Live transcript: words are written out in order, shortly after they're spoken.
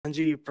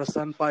Anji,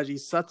 Prasann Paji,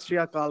 Sat Shri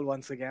Akal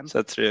once again.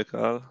 Sat Shri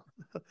Akal.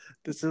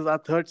 This is our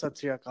third Sat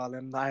Shri Akal,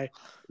 and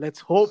let's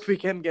hope we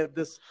can get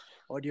this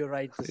audio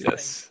right this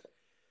Yes. time.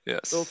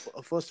 Yes. So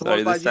first of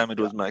Sorry, all, this Paji. time it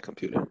was my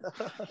computer.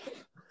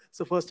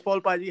 So first of all,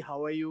 Paji,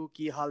 how are you?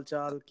 Ki hal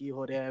chal? Ki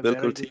ho raha hai? Where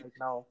are बिल्कुल you ठीक. right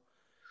now?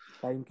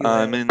 Time I kyun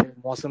hai? mean,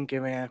 मौसम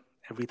किਵੇਂ hai?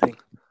 Everything.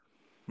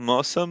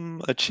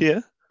 मौसम अच्छी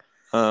है.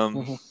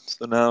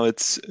 So now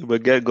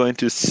we're going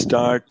to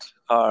start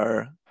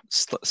our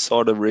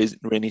sort of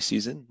rainy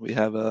season. We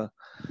have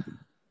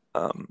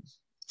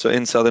so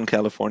in Southern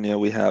California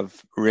we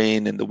have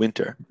rain in the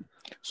winter.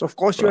 So of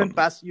course you're in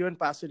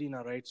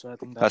Pasadena, right? So I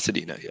think that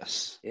Pasadena,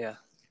 yes. Yeah.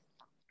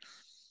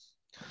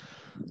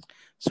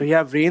 So you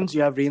have rains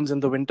in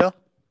the winter?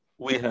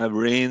 We have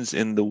rains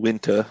in the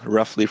winter,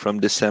 roughly from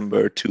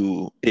December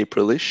to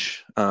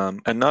April-ish,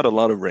 and not a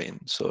lot of rain.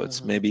 So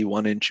it's maybe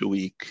 1 inch a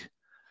week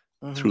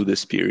through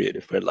this period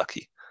if we're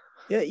lucky.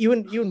 Yeah,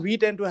 even we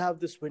tend to have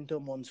this winter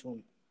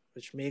monsoon,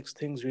 which makes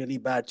things really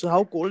bad. So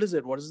how cold is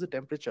it? What is the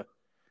temperature?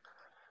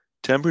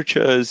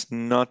 Temperature is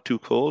not too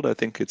cold. I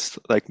think it's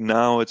like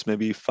now it's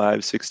maybe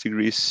 5-6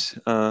 degrees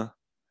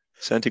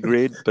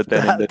centigrade, but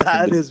then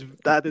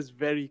that is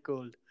very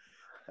cold.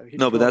 I mean,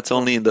 no, but that's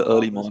only in the from our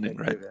early morning,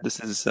 right? perspective, yeah. This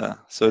is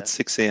so it's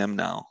 6 a.m.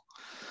 now.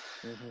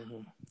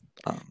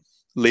 Mm-hmm.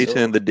 Later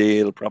in the day,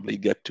 it'll probably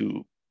get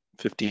to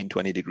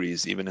 15-20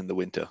 degrees even in the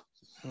winter.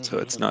 So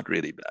it's not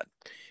really bad.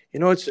 You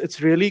know,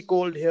 it's really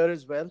cold here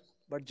as well.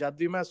 But जब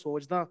भी मैं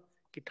सोचना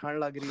कि ठंड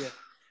लग रही है,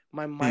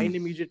 my mind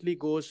immediately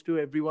goes to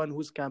everyone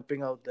who's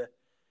camping out there.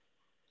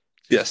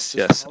 Yes,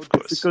 how of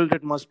course. difficult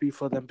it must be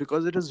for them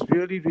because it is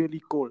really,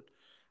 really cold.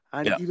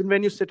 And even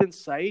when you sit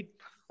inside,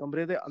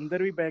 कमरे दे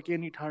अंदर भी बैठ के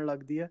नहीं ठंड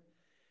लगती है.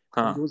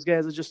 And those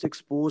guys are just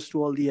exposed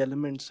to all the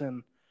elements,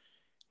 and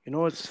you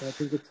know, I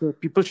think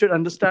people should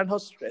understand how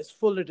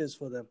stressful it is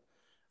for them.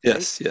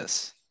 Yes, right?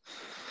 Yes.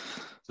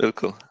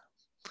 बिल्कुल.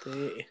 ਤੇ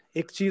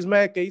ਇੱਕ ਚੀਜ਼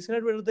ਮੈਂ ਕਹੀ ਸੀ ਨਾ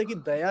ਟਵਿਟਰ ਤੇ ਕਿ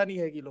ਦਇਆ ਨਹੀਂ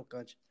ਹੈਗੀ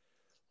ਲੋਕਾਂ 'ਚ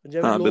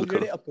ਜਿਵੇਂ ਲੋਕ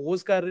ਜਿਹੜੇ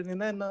ਅਪੋਜ਼ ਕਰ ਰਹੇ ਨੇ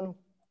ਨਾ ਇਹਨਾਂ ਨੂੰ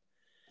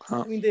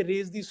I mean, they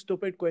raise these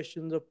stupid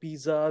questions of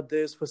pizza,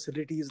 this,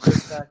 facilities,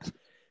 this, that.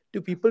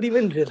 Do people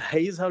even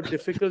realize how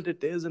difficult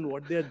it is and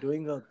what they are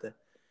doing out there?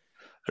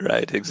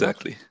 Right,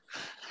 exactly.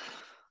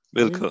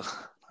 Bilkul.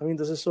 I mean,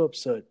 this is so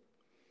absurd.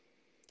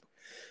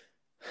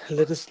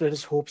 Let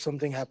us hope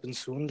something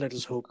happens soon. Let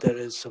us hope there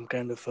is some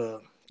kind of a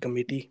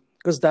committee,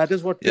 because that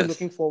is what we're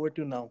looking forward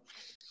to now.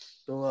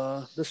 So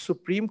the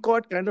Supreme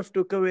Court kind of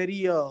took a very,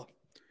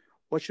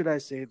 what should I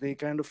say? They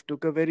kind of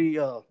took a very,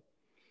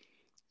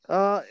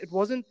 it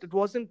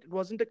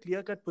wasn't a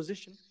clear-cut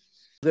position.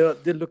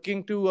 They're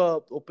looking to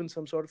open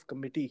some sort of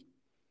committee,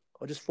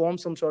 or just form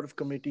some sort of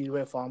committee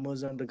where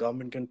farmers and the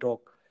government can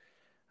talk.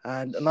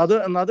 And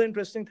another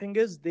interesting thing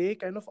is they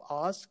kind of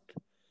asked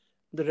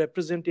the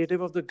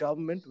representative of the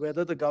government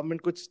whether the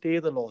government could stay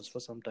the laws for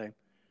some time.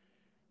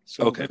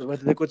 So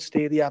whether they could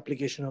stay the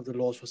application of the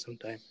laws for some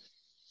time.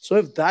 So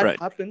if that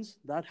happens,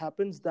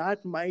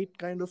 that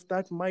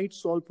might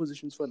solve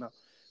positions for now.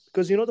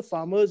 Because, you know, the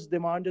farmers'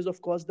 demand is,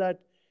 of course, that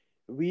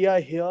we are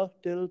here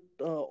till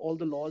all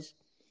the laws,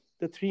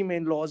 the 3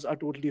 main laws are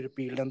totally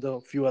repealed and the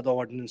few other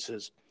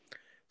ordinances.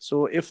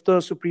 So if the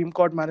Supreme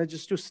Court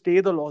manages to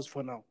stay the laws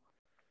for now,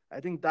 I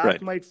think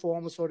that might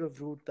form a sort of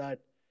route that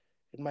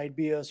it might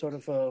be a sort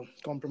of a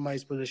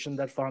compromise position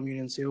that farm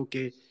unions say,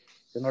 okay,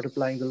 they're not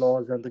applying the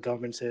laws, and the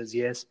government says,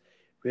 yes,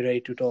 we're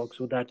ready to talk.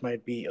 So that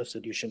might be a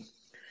solution.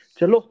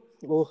 Chalo,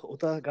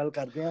 gal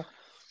karde hain.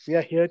 We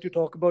are here to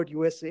talk about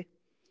USA.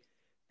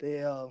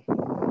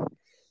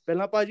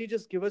 Paji,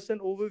 just give us an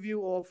overview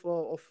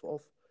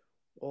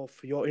of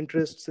your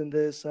interests in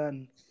this,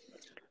 and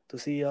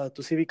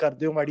ਤੁਸੀਂ ਵੀ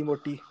ਕਰਦੇ ਹੋ ਮਾੜੀ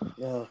ਮੋਟੀ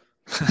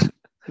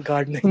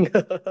gardening.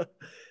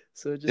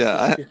 So just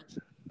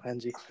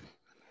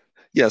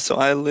so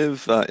I live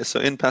so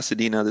in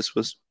Pasadena. This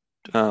was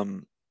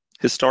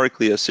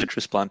historically a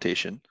citrus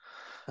plantation.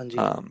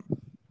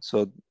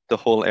 So the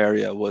whole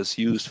area was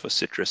used for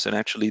citrus, and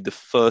actually the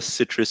first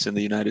citrus in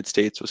the United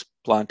States was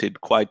planted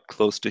quite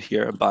close to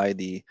here by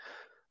the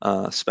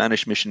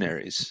Spanish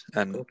missionaries,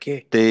 and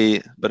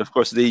but of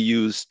course they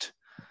used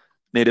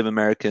Native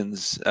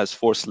Americans as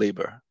forced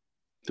labor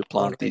to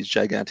plant these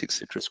gigantic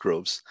citrus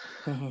groves.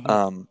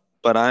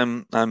 But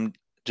I'm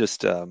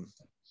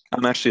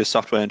actually a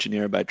software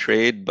engineer by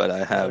trade, but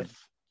I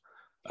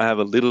have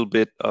a little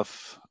bit of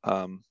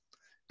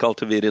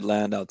cultivated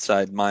land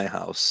outside my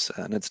house,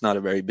 and it's not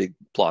a very big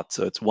plot,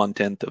 so it's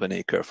 1/10 of an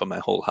acre for my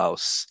whole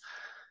house.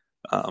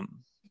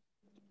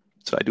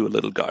 So I do a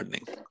little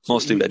gardening,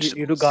 mostly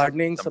vegetables. You do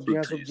gardening,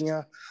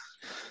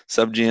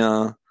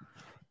 sabjiyan,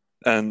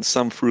 and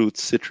some fruits,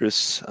 citrus,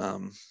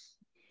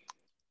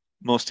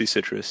 mostly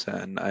citrus,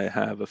 and I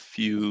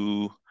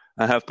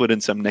have put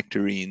in some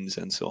nectarines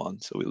and so on.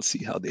 So we'll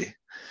see how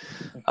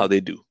they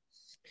do.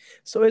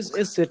 So is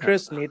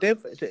citrus native?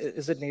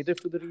 Is it native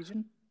to the region?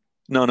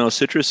 No,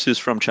 citrus is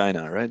from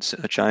China, right?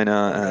 China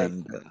and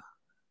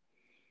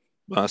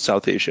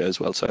South Asia as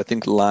well. So I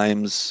think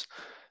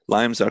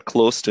limes are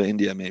close to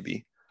India, maybe,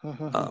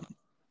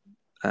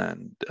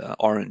 and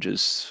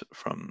oranges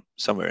from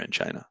somewhere in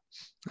China.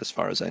 as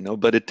far as I know.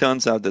 But it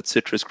turns out that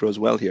citrus grows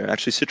well here.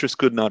 Actually, citrus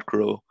could not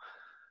grow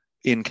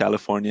in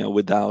California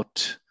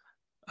without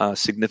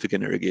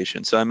significant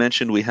irrigation. So I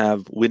mentioned we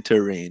have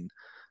winter rain,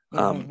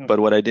 but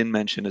what I didn't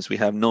mention is we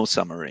have no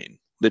summer rain,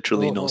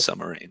 literally no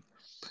summer rain.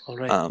 All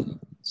right.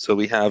 So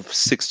we have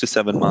 6 to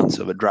 7 months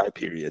of a dry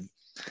period.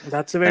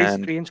 That's a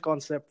very strange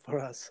concept for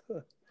us. Yeah.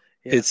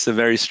 It's a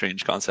very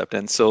strange concept.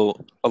 And so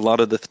a lot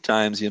of the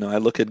times, I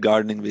look at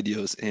gardening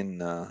videos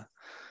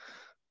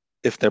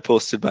if they're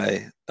posted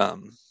by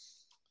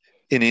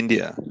in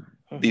India,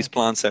 these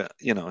plants are,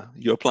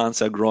 your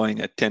plants are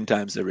growing at 10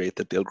 times the rate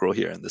that they'll grow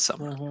here in the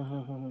summer.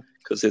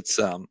 Because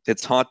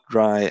it's hot,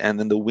 dry, and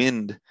then the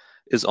wind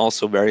is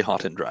also very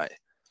hot and dry.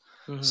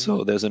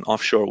 So there's an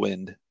offshore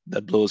wind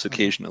that blows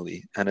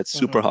occasionally, and it's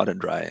super hot and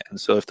dry. And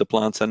so if the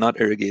plants are not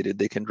irrigated,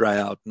 they can dry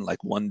out in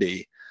like one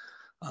day.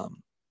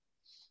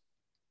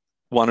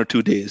 1 or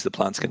 2 days, the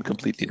plants can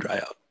completely dry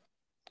out.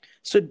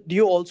 So do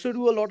you also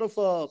do a lot of,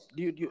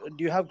 do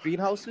you have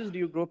greenhouses? Do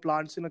you grow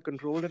plants in a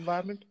controlled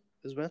environment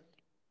as well?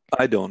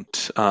 I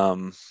don't.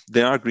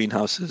 There are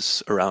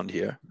greenhouses around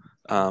here,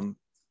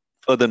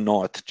 further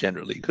north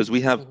generally, because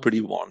we have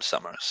pretty warm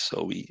summers.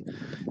 So we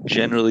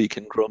generally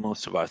can grow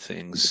most of our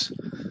things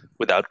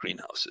without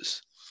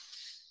greenhouses.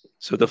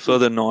 So the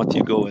further north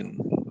you go in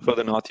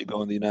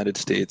the United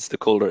States, the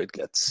colder it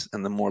gets,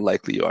 and the more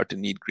likely you are to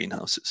need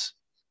greenhouses.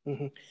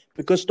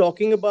 Because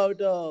talking about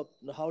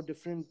how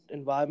different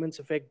environments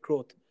affect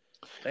growth,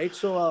 right?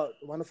 So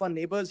one of our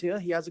neighbors here,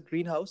 he has a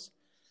greenhouse,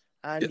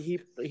 and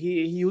he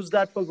used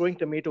that for growing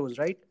tomatoes,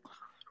 right?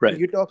 Right.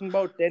 You're talking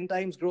about 10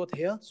 times growth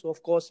here. So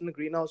of course, in a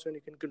greenhouse, when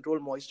you can control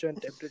moisture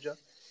and temperature,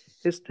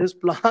 his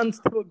plants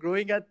were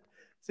growing at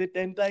say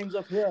 10 times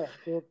of here.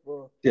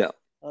 So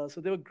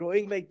so they were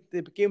growing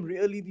they became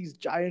really these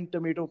giant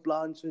tomato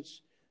plants,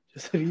 which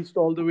just reached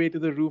all the way to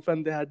the roof,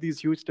 and they had these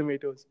huge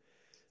tomatoes.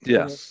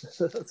 Yeah.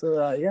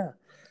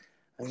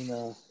 I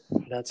mean,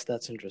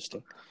 that's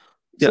interesting.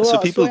 Yeah. So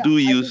people do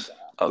use.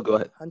 Go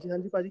ahead.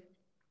 Hanji, Paji.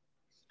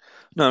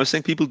 No, I was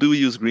saying people do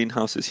use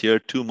greenhouses here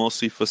too,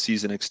 mostly for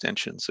season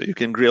extension. So you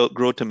can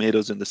grow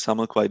tomatoes in the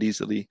summer quite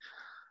easily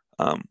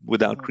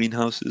without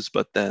greenhouses.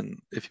 But then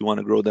if you want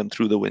to grow them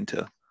through the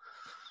winter,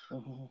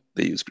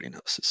 they use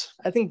greenhouses.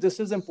 I think this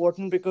is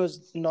important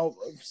because now,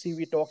 see,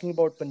 we're talking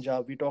about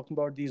Punjab, we're talking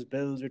about these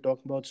bills, we're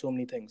talking about so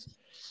many things.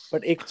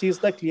 But एक चीज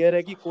तो clear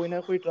है कि कोई ना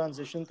कोई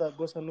transition तो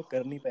आपको सानू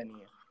करनी पैनी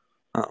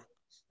है.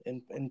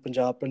 In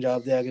Punjab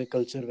the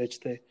agriculture which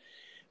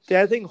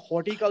I think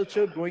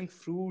horticulture, growing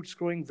fruits,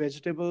 growing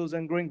vegetables,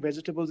 and growing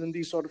vegetables in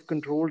these sort of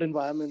controlled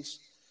environments,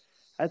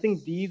 I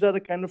think these are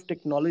the kind of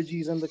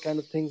technologies and the kind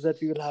of things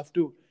that we will have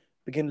to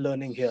begin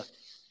learning here.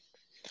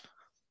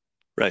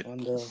 Right.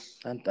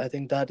 And I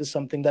think that is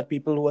something that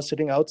people who are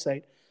sitting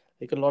outside,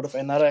 like a lot of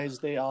NRIs,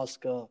 they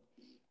ask, a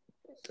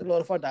lot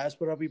of our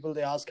diaspora people,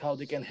 they ask how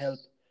they can help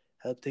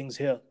things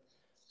here.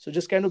 So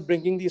just kind of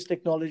bringing these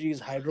technologies,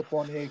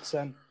 hydroponics,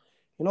 and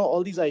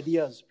all these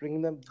ideas,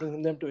 bringing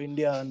them to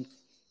India, and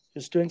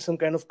just doing some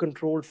kind of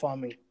controlled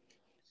farming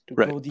to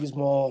grow these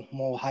more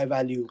high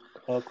value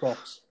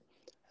crops.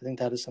 I think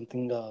that is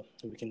something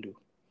we can do.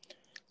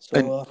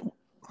 So,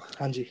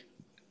 Hanji.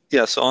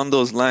 Yeah, so on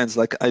those lines,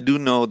 like I do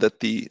know that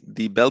the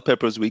bell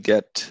peppers we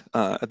get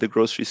at the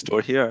grocery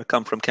store here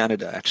come from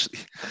Canada, actually,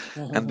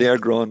 and they are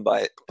grown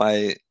by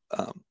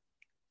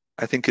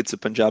I think it's a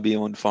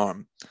Punjabi-owned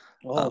farm,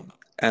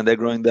 and they're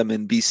growing them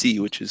in BC,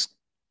 which is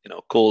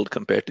cold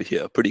compared to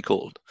here, pretty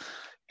cold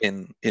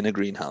in a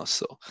greenhouse.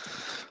 So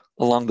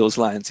along those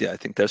lines, I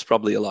think there's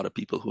probably a lot of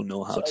people who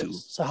know how to.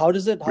 So how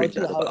does it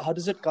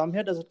come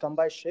here? Does it come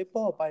by ship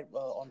or by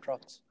on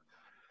trucks?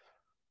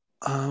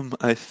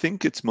 I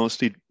think it's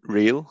mostly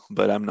rail,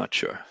 but I'm not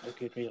sure.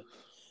 Okay, rail.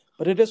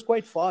 But it is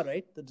quite far,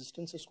 right? The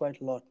distance is quite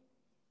a lot.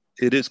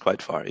 It is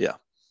quite far, yeah.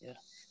 Yeah.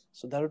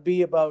 So that would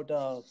be about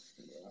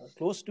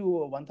close to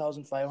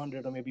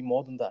 1,500 or maybe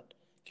more than that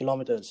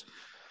kilometers.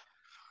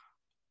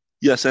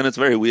 Yes, and it's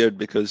very weird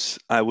because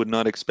I would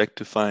not expect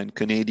to find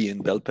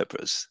Canadian bell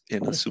peppers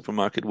in a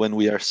supermarket when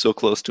we are so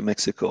close to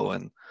Mexico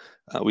and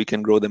we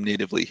can grow them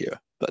natively here.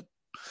 But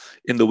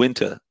in the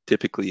winter,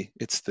 typically,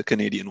 it's the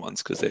Canadian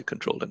ones because they're a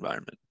controlled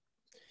environment.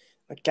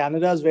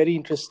 Canada is very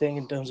interesting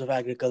in terms of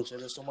agriculture.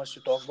 There's so much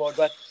to talk about.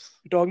 But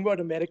we're talking about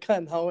America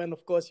now. And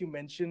of course, you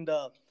mentioned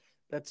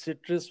that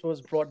citrus was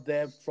brought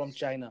there from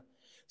China.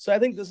 So I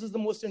think this is the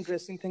most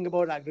interesting thing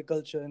about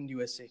agriculture in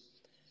USA.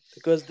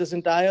 Because this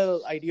entire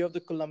idea of the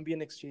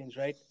Columbian exchange,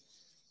 right?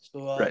 So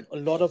a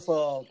lot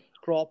of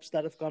crops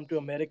that have come to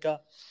America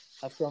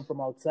have come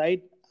from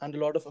outside. And a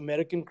lot of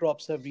American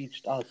crops have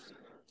reached us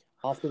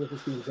after the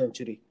 15th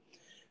century.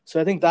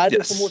 So I think that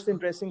is the most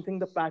interesting thing.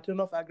 The pattern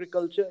of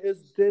agriculture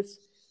is this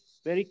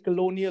very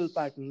colonial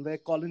pattern where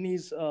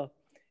colonies,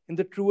 in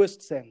the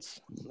truest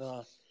sense,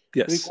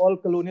 we call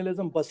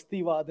colonialism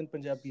Bastiwad in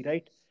Punjabi,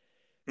 right?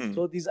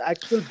 So these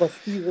actual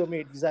bastis were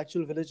made, these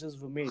actual villages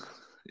were made.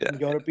 Yeah.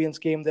 Europeans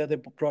came there, they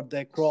brought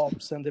their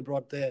crops and they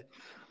brought their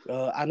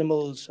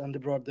animals and they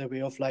brought their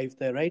way of life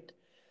there, right?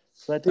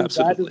 So I think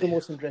that is the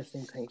most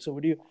interesting thing. So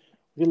would you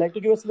like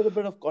to give us a little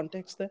bit of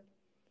context there?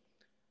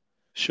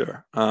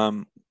 Sure.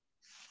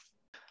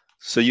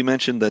 So you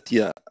mentioned that,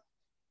 yeah,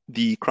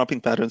 the cropping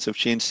patterns have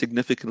changed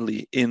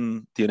significantly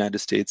in the United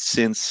States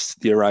since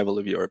the arrival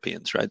of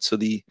Europeans, right? So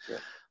the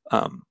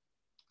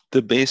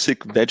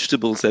basic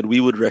vegetables that we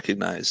would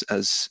recognize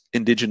as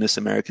indigenous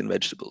American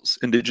vegetables,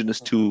 indigenous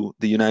to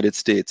the United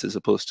States as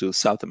opposed to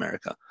South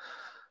America,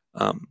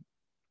 um,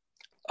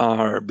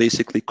 are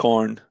basically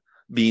corn,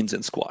 beans,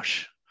 and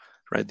squash,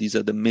 right? These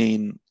are the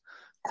main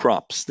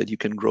crops that you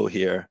can grow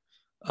here,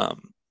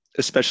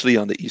 especially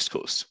on the East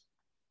Coast.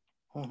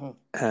 Mhm.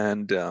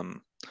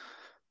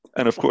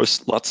 And of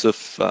course, lots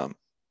of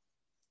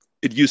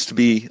it used to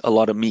be a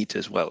lot of meat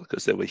as well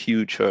because there were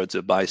huge herds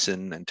of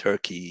bison and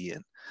turkey,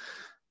 and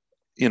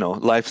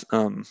life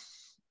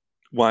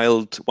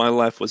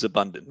wildlife was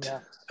abundant,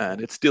 Yeah. Yeah.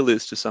 and it still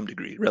is to some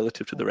degree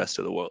relative to the rest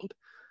of the world.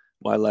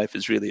 Wildlife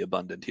is really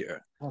abundant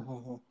here.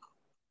 Mhm.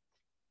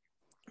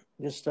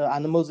 Just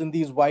animals in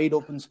these wide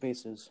open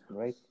spaces,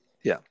 right?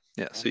 Yeah,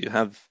 yeah. So you Mhm.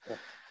 have Yeah.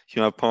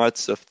 you have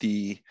parts of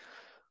the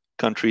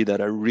country that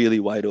are really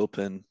wide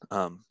open,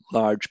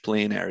 large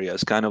plain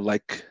areas, kind of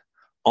like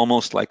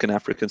almost like an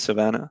African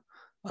savanna.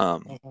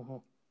 Um,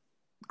 Mhm.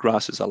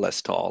 Grasses are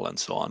less tall and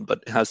so on, but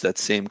it has that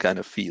same kind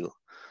of feel.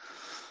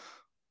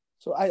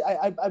 So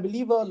I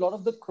believe a lot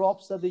of the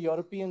crops that the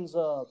Europeans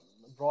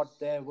brought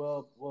there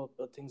were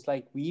things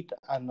like wheat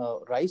and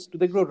rice. Do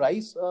they grow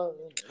rice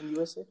in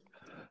USA?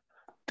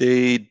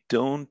 They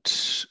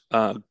don't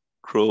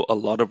grow a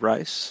lot of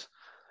rice,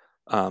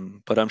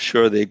 but I'm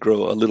sure they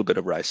grow a little bit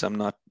of rice. I'm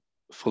not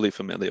fully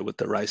familiar with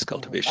the rice Mhm.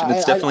 cultivation.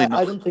 It's definitely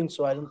not, I don't think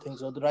so. I don't think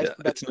so. The rice yeah, it's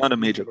production is not a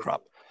huge major over there.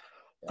 crop.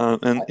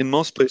 Yeah. And in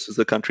most places of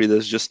the country,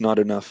 there's just not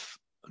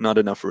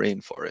enough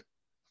rain for it.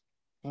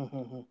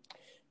 Mhm.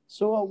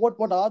 So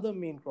what are the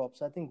main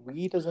crops? I think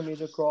wheat is a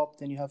major crop.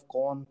 Then you have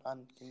corn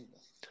and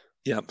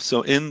Yeah.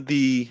 So in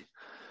the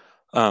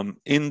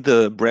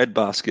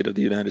breadbasket of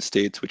the United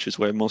States, which is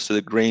where most of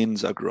the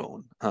grains are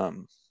grown,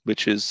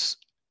 which is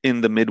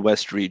in the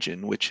Midwest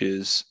region, which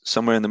is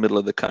somewhere in the middle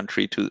of the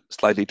country to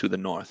slightly to the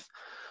north,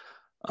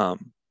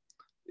 um,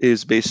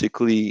 is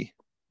basically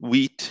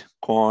wheat,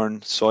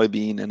 corn,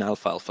 soybean, and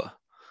alfalfa.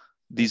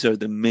 These are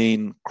the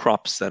main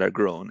crops that are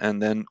grown.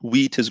 And then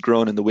wheat is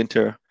grown in the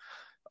winter.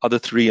 Other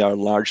three are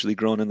largely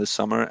grown in the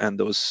summer, and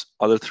those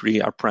other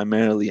three are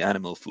primarily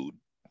animal food,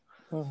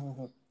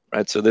 Mhm.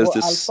 right? So there's Oh,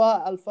 this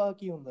alpha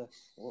ki hunda?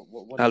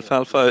 What is it?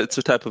 alfalfa. It's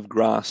a type of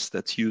grass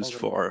that's used Okay.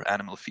 for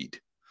animal feed.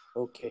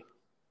 Okay.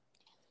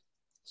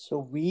 So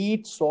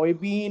wheat,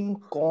 soybean,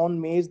 corn,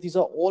 maize, these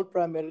are all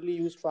primarily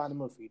used for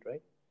animal feed,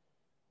 right?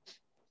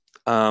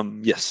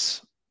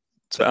 Yes.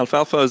 So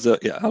alfalfa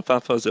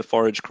is a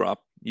forage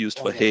crop used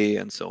for All right. hay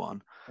and so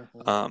on.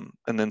 Mhm.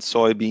 And then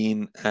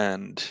soybean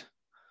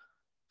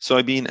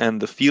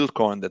and the field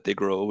corn that they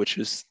grow, which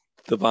is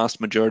the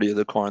vast majority of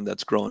the corn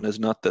that's grown, is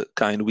not the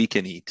kind we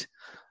can eat,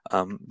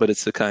 but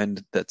it's the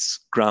kind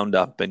that's ground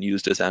up and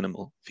used as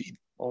animal feed.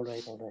 All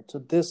right, all right. So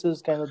this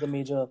is kind of the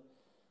major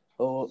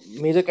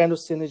kind of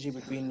synergy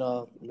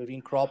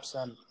between crops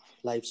and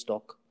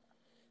livestock.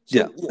 So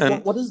Yeah,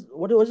 and what is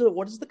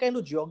the kind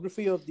of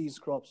geography of these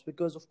crops?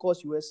 Because of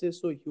course USA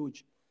is so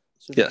huge,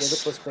 so to get a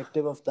yes,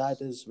 perspective of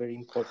that is very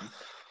important.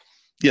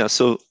 yeah.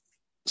 So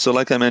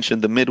like I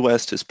mentioned, the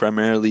Midwest is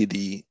primarily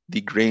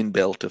the grain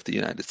belt of the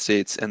United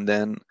States, and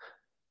then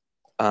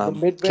The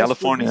Midwest would be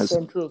California is,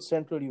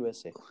 central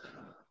USA.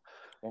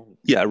 And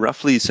yeah,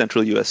 roughly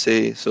central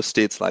USA. So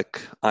states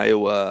like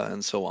Iowa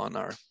and so on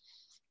are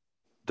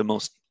the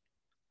most.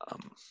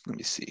 Let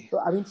me see. so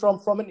I mean,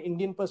 from an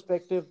Indian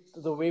perspective,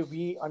 the way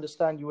we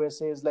understand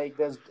USA is like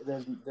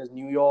there's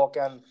New York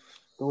and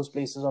those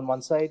places on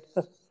one side,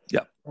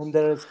 Yeah. and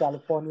there is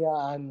California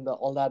and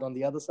all that on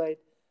the other side,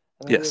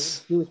 and then there's Yes.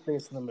 this huge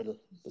place in the middle,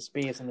 the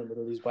space in the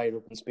middle, these wide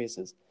open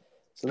spaces.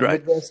 So the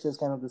Right. Midwest is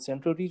kind of the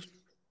central region.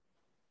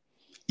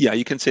 Yeah,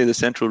 you can say the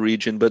central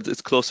region, but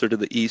it's closer to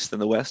the east than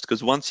the west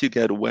because once you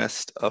get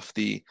west of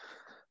the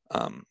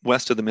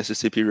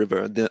Mississippi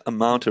River, the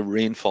amount of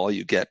rainfall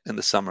you get in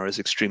the summer is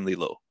extremely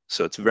low.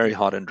 So it's very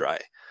hot and dry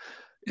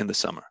in the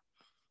summer.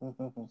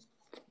 Mhm.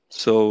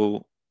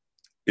 So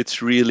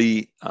it's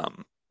really,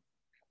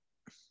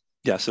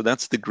 yeah, so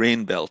that's the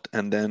grain belt.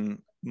 And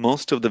then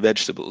most of the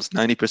vegetables,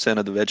 90%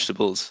 of the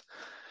vegetables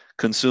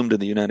consumed in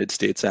the United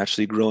States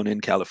actually grown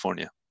in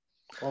California.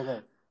 All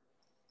right.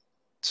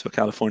 So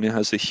California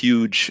has a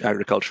huge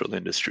agricultural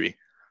industry.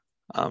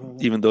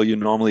 Mhm. Even though you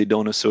normally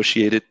don't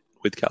associate it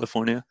with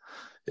California,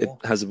 it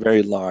Yeah. has a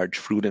very large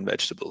fruit and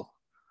vegetable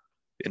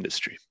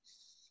industry,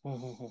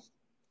 Mhm.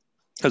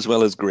 as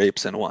well as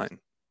grapes and wine.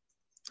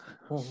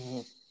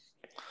 Mhm.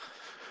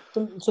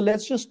 So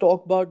let's just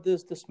talk about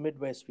this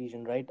Midwest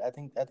region, right? I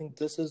think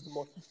this is the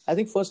most. I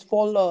think first of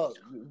all,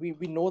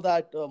 we know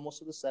that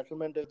most of the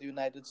settlement of the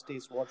United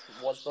States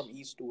was from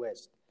east to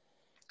west.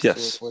 So it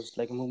Yes. was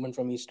like a movement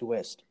from east to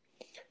west.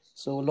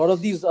 So a lot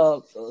of these.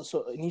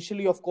 So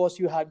initially, of course,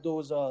 you had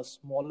those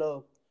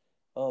smaller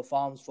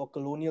farms for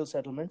colonial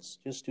settlements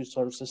just to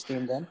sort of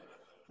sustain them.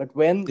 But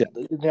when Yeah.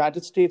 the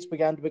United States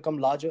began to become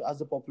larger as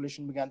the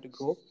population began to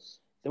grow,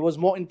 there was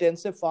more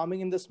intensive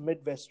farming in this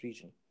Midwest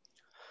region,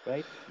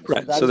 right? So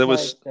Right. that So is there my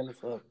was kind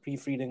of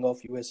brief reading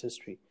of U.S.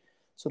 history.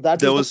 So that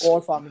there was the was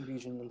core farming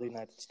region in the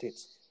United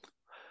States.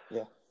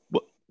 Yeah.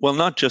 well,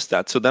 not just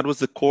that. So that was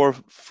the core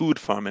food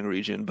farming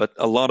region, but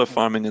a lot of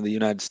farming in the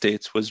United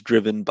States was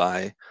driven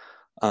by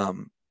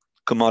um,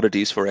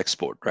 commodities for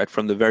export, right,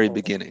 from the very Mhm.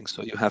 beginning.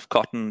 So you have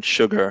cotton,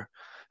 sugar,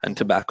 and Mhm.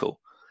 tobacco.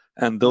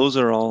 And those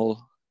are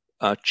all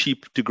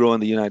cheap to grow in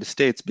the United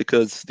States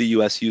because the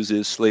US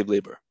uses slave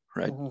labor,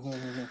 right?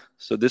 Mhm.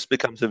 So this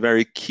becomes a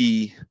very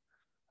key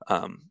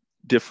um,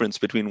 difference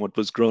between what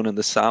was grown in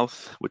the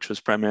South, which was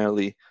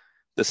primarily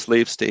the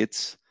slave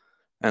states,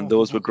 and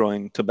those were Mhm.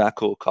 growing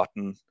tobacco,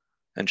 cotton,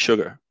 and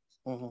sugar,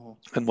 Mhm.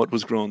 and what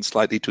was grown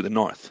slightly to the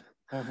north,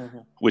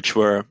 Mhm. which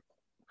were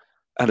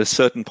at a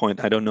certain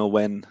point, I don't know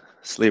when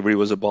slavery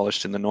was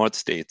abolished in the North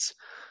states,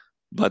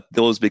 but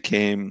those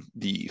became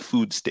the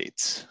food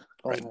states,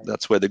 All right? right.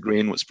 That's where the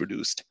grain was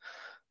produced.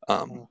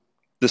 Mhm.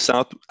 The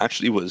South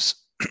actually was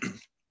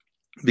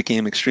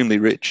became extremely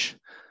rich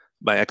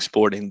by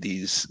exporting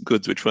these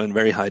goods, which were in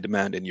very high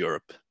demand in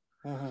Europe.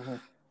 Mhm.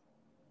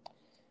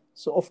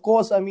 So of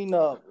course, I mean,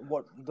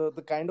 what the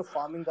kind of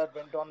farming that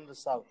went on in the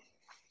South,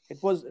 it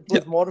Yeah,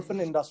 was more of an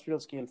industrial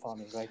scale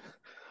farming, right?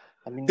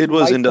 I mean, it you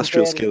was might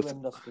industrial compare it scale. to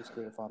industrial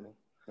scale farming.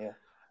 Yeah.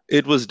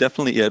 It was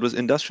definitely, yeah, it was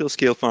industrial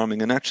scale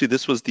farming. And actually,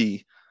 this was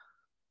the,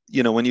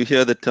 when you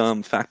hear the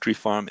term factory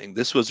farming,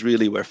 this was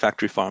really where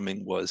factory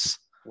farming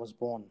Was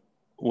born.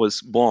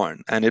 was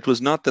born. And it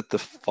was not that the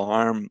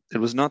farm, it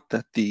was not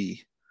that the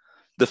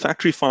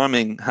factory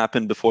farming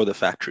happened before the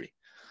factory.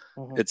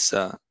 Mhm. It's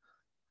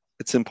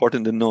it's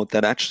important to note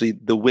that actually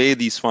the way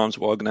these farms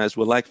were organized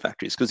were like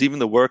factories, because even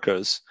the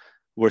workers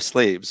were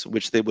slaves,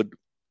 which they would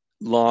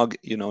log,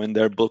 in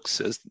their books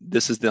as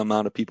this is the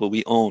amount of people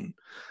we own,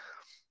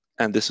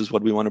 and this is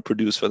what we want to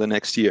produce for the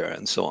next year,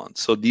 and so on.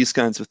 So these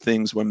kinds of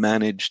things were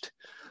managed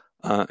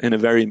in a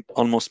very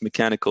almost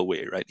mechanical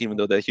way, right? Even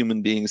though they're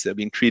human beings, they're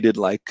being treated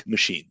like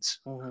machines.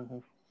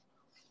 Mhm.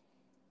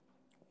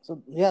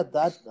 So yeah,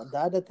 that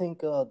I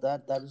think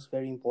that is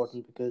very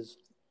important because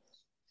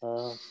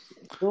uh,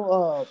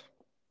 so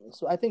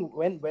so I think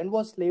when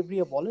was slavery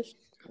abolished?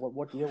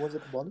 What year was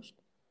it abolished?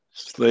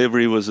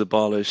 Slavery was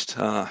abolished.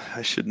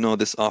 I should know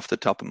this off the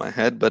top of my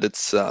head, but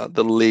it's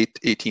the late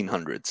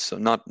 1800s, so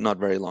not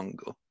very long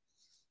ago.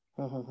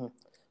 Mhm.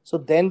 So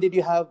then, did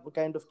you have a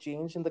kind of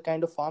change in the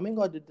kind of farming,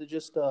 or did they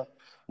just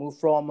move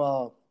from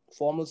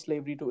formal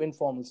slavery to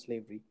informal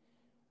slavery,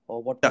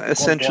 or what Yeah, people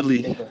call bonded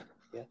essentially, labor?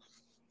 Yeah.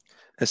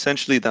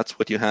 essentially that's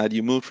what you had.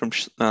 You moved from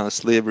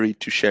slavery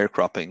to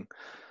sharecropping.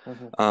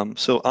 Mm-hmm.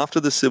 So after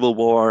the Civil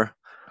War,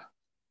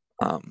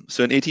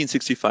 so in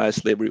 1865,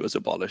 slavery was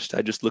abolished.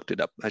 I just looked it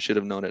up. I should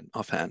have known it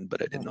offhand,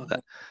 but I didn't know Mm-hmm.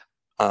 that.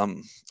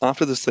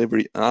 After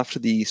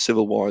the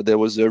Civil War, there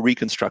was a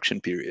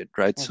Reconstruction period,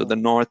 right? So the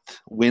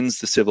North wins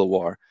the Civil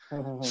War,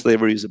 Mm-hmm.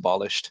 slavery is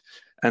abolished,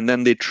 and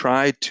then they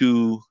try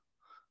to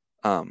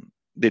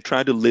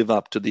live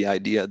up to the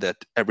idea that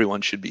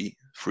everyone should be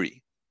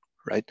free,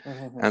 right?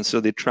 Mm-hmm. And so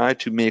they try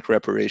to make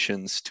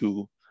reparations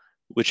to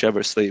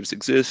whichever slaves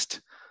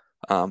exist.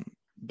 Um,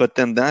 but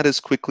then that is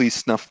quickly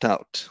snuffed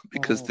out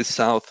because Mm-hmm.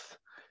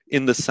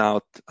 in the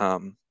South,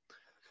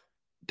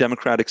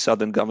 Democratic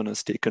Southern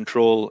governors take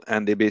control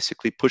and they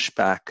basically push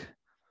back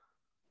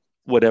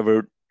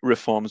whatever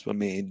reforms were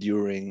made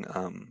during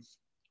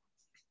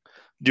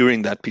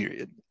that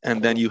period.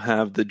 And then you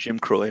have the Jim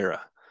Crow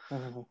era.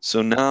 Mm-hmm.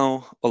 So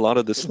now a lot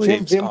of the So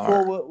slaves Jim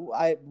Crow,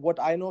 are, what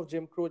I know of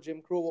Jim Crow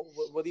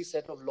were these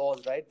set of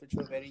laws, right, which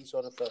were very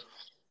sort of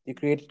they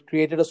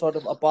created a sort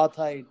of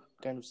apartheid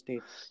kind of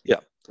state. yeah,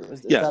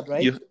 Is yeah, that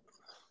right?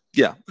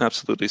 yeah,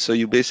 absolutely. So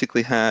you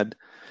basically had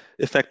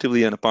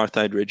effectively an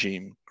apartheid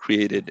regime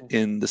created Mm-hmm.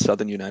 in the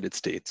southern United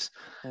States.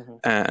 Mm-hmm.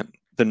 And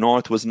the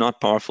North was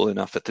not powerful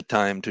enough at the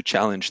time to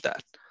challenge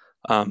that.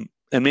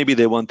 And maybe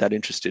they weren't that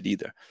interested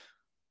either.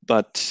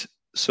 But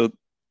so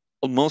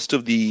most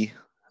of the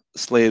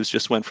slaves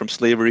just went from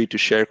slavery to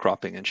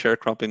sharecropping. And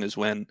sharecropping is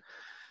when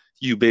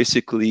you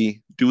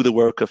basically do the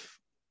work of,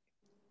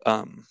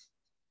 um,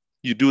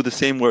 you do the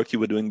same work you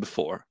were doing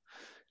before,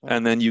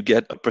 and Mm-hmm. then you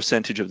get a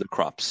percentage of the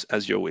crops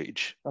as your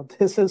wage. Now,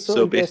 this is so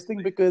So interesting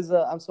basically, because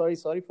I'm sorry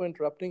for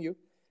interrupting you.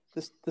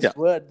 yeah,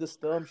 This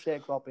term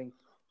sharecropping,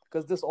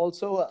 because this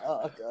also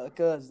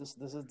occurs.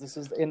 This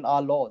is in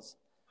our laws.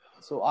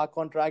 So our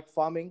contract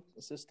farming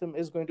system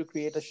is going to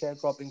create a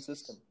sharecropping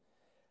system,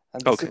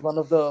 and this is okay. one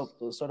of the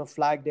sort of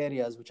flagged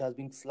areas which has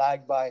been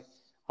flagged by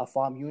our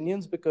farm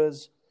unions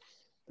because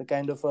the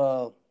kind of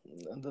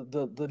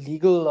the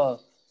legal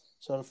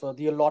sort of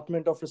the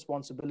allotment of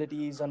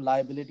responsibilities and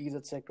liabilities,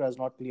 etc., is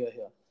not clear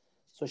here.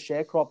 So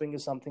sharecropping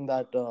is something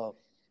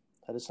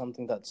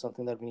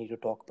something that we need to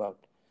talk about.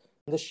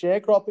 The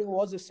sharecropping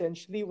was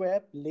essentially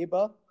where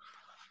labor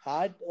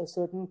had a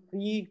certain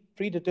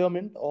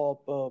predetermined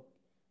or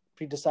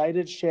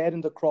pre-decided share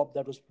in the crop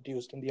that was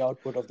produced in the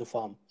output of the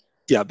farm.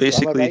 Yeah, So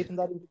am I basically, right in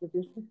that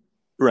interpretation?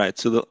 right.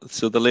 So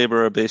the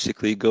laborer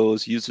basically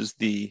uses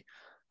the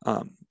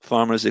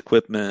farmer's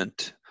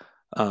equipment,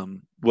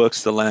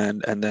 works the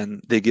land, and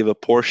then they give a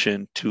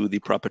portion to the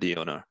property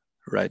owner,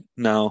 right?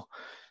 Now,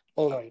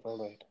 All right.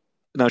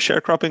 now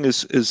sharecropping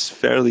is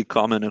fairly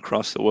common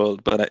across the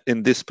world, but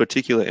in this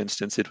particular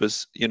instance, it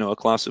was, a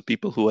class of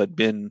people who had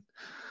been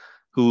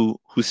who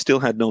still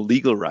had no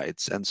legal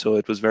rights, and so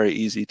it was very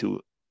easy to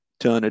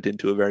turn it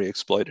into a very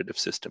exploitative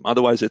system.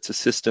 Otherwise, it's a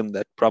system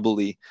that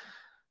probably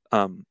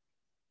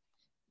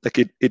like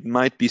it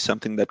might be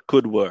something that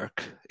could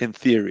work in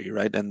theory,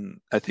 right? And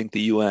I think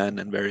the UN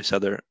and various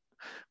other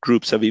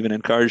groups have even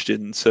encouraged it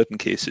in certain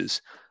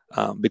cases,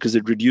 because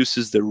it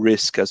reduces the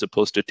risk as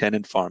opposed to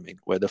tenant farming,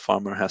 where the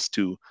farmer has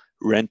to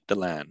rent the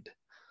land,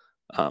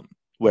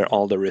 where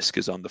all the risk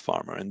is on the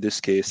farmer. In this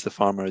case, the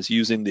farmer is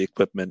using the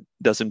equipment,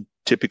 doesn't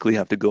typically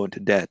have to go into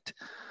debt,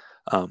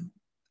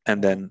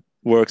 and then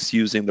works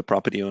using the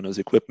property owner's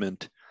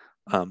equipment,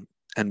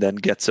 and then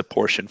gets a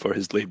portion for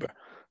his labor.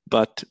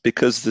 But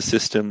because the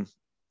system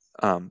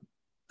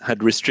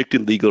had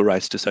restricted legal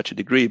rights to such a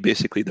degree,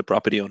 basically the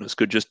property owners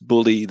could just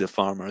bully the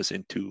farmers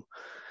into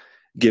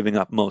giving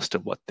up most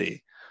of what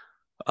they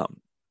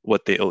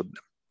owed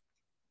them.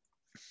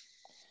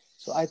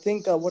 So I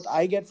think what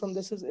I get from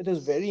this is it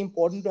is very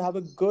important to have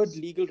a good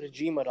legal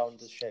regime around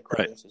this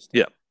sharecropping system.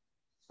 Yeah.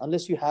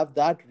 Unless you have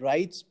that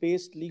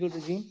rights-based legal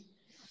regime,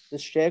 the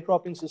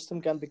sharecropping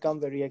system can become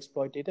very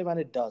exploitative, and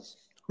it does.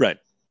 Right.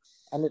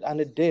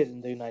 And it did in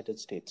the United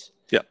States.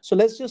 Yeah. So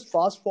let's just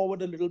fast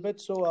forward a little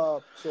bit.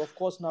 So of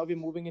course now we're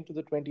moving into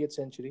the 20th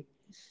century,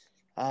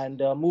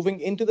 and moving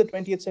into the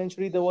 20th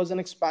century, there was an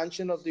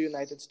expansion of the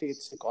United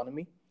States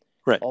economy.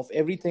 Right. Of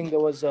everything, there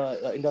was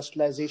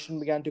industrialization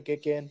began to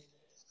kick in.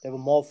 There were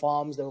more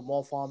farms, there were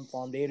more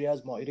farmed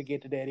areas, more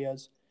irrigated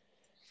areas.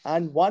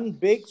 And one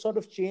big sort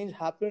of change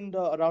happened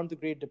around the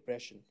Great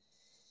Depression.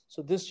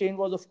 So this change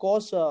was, of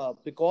course,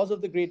 because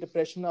of the Great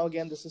Depression. Now,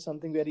 again, this is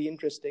something very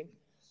interesting.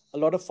 A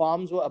lot of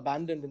farms were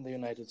abandoned in the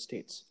United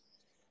States.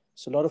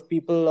 So a lot of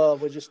people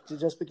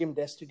just became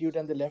destitute,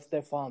 and they left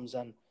their farms.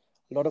 And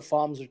a lot of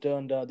farms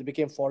returned, they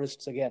became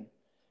forests again.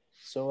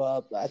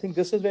 So I think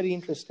this is very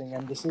interesting,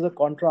 and this is a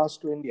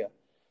contrast to India.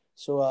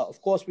 So, of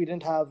course, we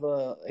didn't have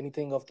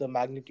anything of the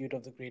magnitude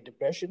of the Great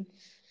Depression,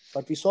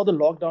 but we saw the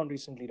lockdown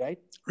recently, right?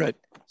 Right.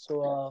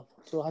 So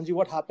Hanji,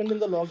 what happened in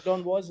the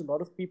lockdown was a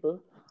lot of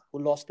people who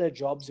lost their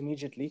jobs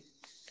immediately,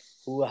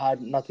 who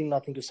had nothing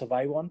to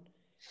survive on.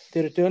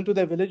 They returned to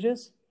their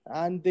villages,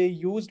 and they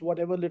used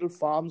whatever little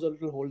farms or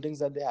little holdings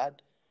that they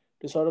had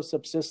to sort of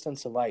subsist and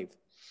survive.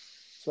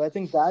 So I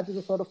think that is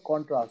a sort of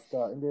contrast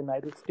in the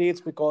United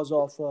States. Because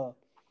of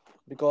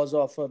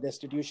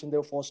destitution, they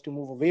were forced to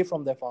move away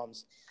from their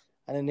farms.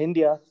 And in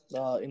India,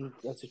 in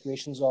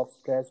situations of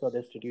stress or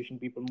destitution,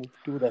 people move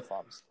to their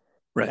farms.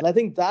 Right. And I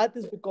think that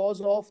is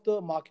because of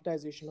the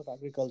marketization of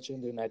agriculture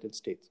in the United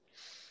States.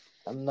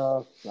 And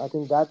I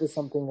think that is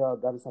something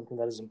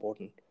that is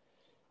important.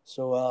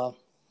 So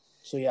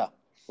yeah.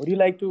 Would you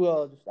like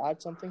to just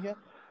add something here?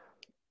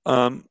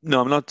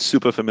 No, I'm not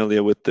super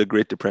familiar with the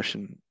Great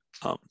Depression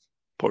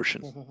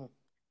portion.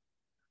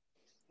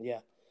 Yeah.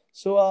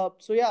 So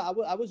yeah,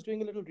 I was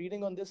doing a little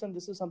reading on this, and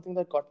this is something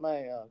that caught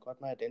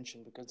my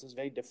attention, because it's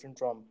very different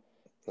from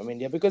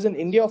India. Because in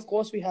India, of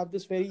course, we have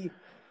this very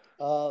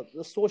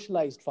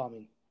socialized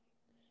farming.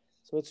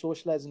 So it's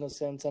socialized in a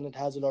sense, and it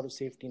has a lot of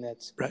safety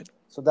nets. Right.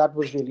 So that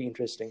was really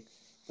interesting.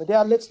 But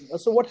yeah,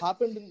 so what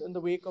happened in the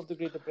wake of the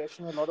Great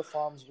Depression? A lot of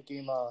farms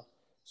became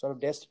sort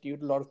of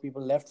destitute. A lot of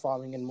people left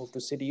farming and moved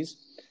to cities.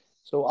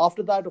 So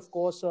after that, of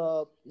course,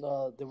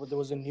 there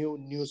was a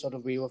new sort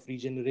of wave of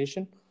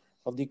regeneration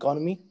of the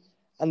economy.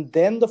 And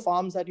then the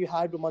farms that you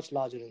had were much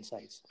larger in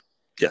size.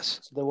 Yes.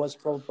 So there was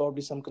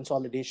probably some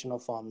consolidation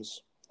of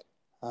farms.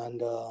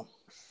 And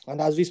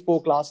as we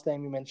spoke last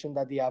time, you mentioned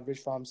that the average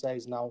farm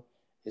size now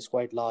is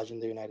quite large in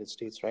the United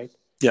States, right?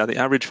 Yeah, the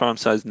average farm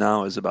size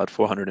now is about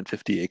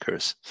 450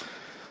 acres.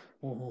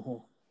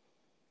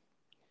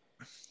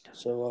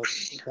 So,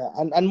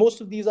 and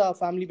most of these are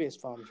family-based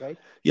farms, right?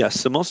 Yes,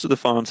 so most of the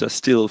farms are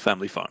still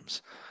family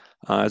farms.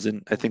 As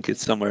in, I think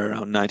it's somewhere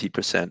around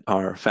 90%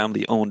 are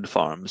family-owned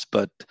farms,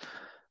 but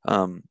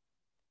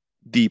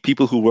the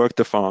people who work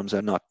the farms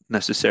are not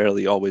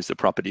necessarily always the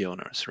property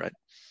owners, right?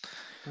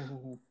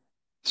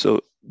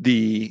 So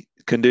the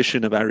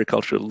condition of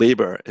agricultural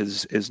labor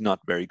is not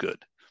very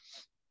good.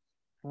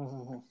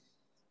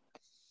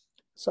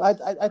 So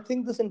I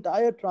think this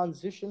entire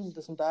transition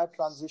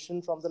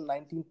from the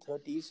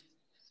 1930s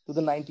to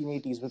the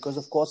 1980s, because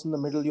of course in the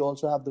middle you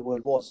also have the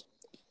world wars.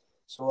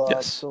 So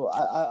Yes. So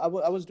I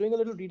was doing a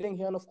little reading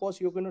here, and of course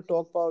you're going to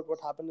talk about what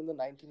happened in the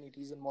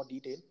 1980s in more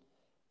detail.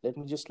 Let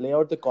me just lay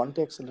out the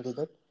context a little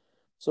bit.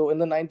 So in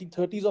the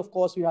 1930s, of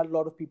course, we had a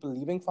lot of people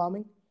leaving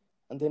farming,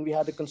 and then we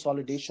had a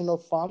consolidation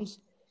of farms.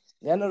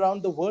 Then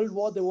around the World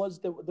War, there was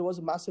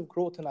a massive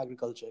growth in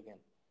agriculture again.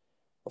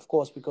 Of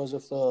course, because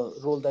of the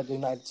role that the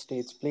United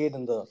States played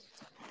in the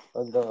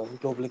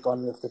global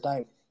economy of the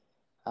time.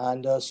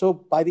 And so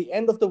by the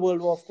end of the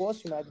World War, of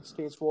course, United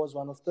States was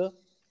one of the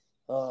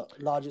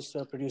largest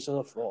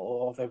producers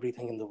of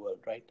everything in the world,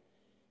 right?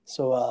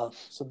 So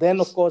then,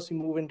 of course, we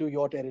move into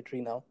your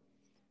territory now,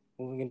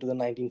 moving into the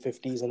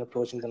 1950s and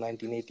approaching the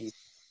 1980s.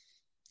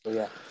 So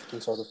yeah, you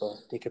can sort of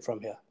take it from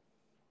here.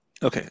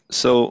 Okay,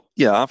 so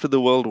yeah, after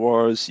the World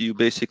Wars, you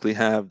basically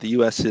have the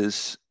US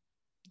is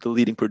the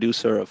leading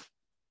producer of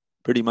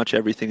pretty much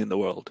everything in the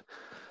world.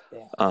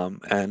 Yeah.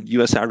 And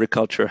US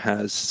agriculture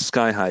has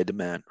sky high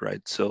demand,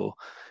 right? So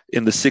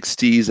in the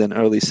 60s and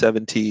early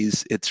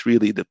 70s, it's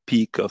really the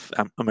peak of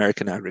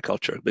American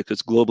agriculture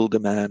because global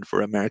demand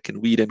for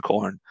American wheat and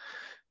corn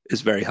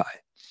is very high.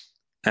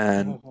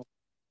 And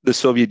the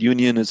Soviet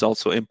Union is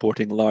also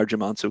importing large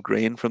amounts of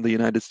grain from the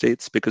United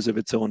States because of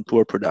its own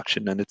poor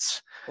production. And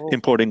it's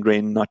importing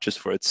grain not just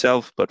for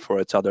itself, but for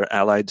its other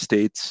allied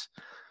states.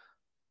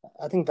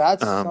 I think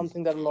that's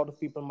something that a lot of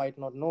people might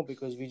not know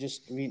because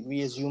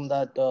we assume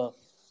that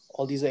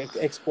all these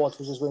exports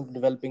were just going to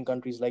developing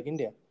countries like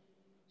India.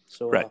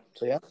 So, right.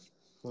 So yeah.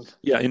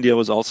 Yeah, India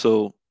was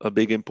also a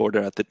big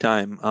importer at the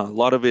time. A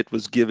lot of it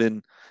was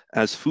given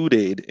as food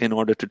aid in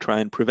order to try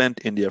and prevent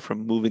India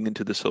from moving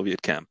into the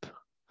Soviet camp.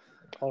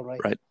 All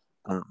right. Right.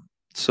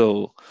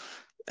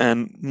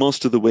 And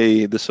most of the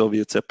way the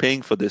Soviets are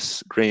paying for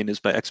this grain is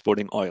by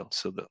exporting oil.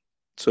 So the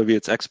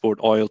Soviets export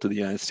oil to the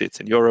United States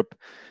and Europe.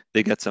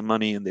 They get some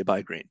money and they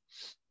buy grain.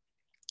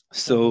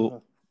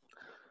 So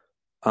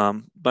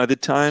by the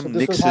time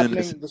Nixon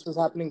this was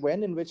happening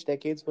when? In which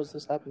decades was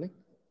this happening?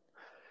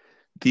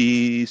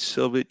 The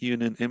Soviet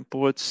Union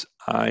imports,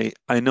 I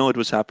know it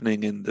was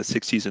happening in the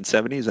 60s and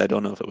 70s. I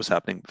don't know if it was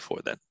happening before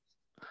then.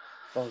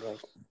 All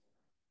right.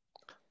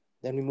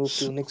 Then we moved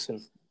to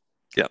Nixon.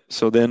 Yeah.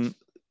 So then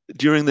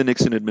during the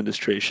Nixon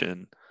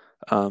administration,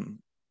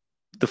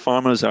 the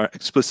farmers are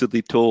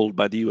explicitly told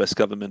by the US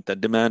government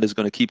that demand is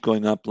going to keep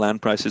going up,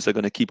 land prices are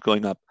going to keep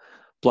going up,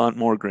 plant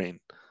more grain,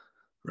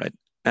 right?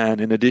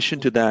 And in addition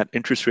to that,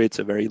 interest rates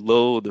are very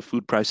low, the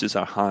food prices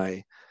are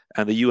high,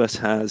 and the US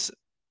has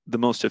the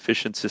most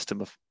efficient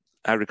system of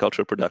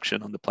agricultural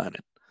production on the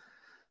planet.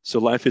 So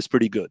life is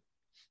pretty good.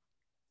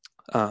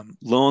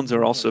 Loans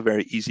are also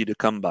very easy to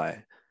come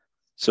by.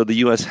 So the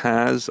US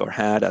has or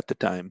had at the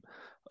time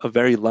a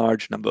very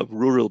large number of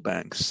rural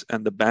banks,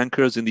 and the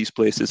bankers in these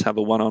places have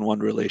a one-on-one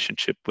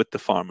relationship with the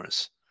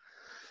farmers.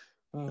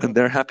 And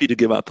they're happy to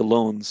give out the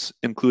loans,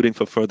 including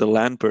for further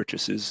land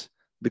purchases,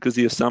 because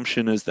the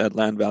assumption is that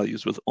land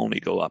values will only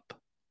go up.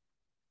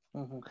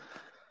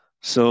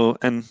 So,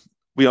 and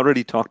we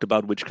already talked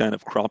about which kind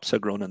of crops are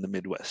grown in the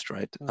Midwest,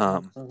 right?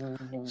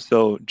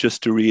 So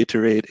just to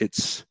reiterate,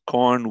 it's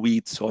corn,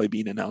 wheat,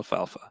 soybean, and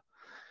alfalfa.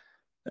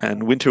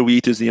 And winter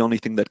wheat is the only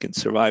thing that can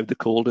survive the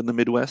cold in the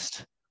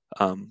Midwest.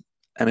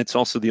 And it's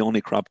also the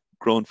only crop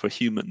grown for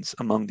humans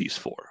among these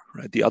four,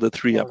 right? The other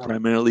three are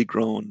primarily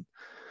grown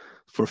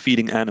for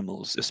feeding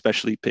animals,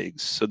 especially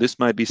pigs. So this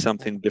might be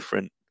something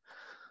different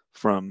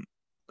from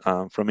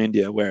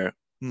India, where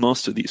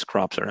most of these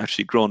crops are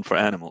actually grown for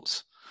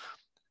animals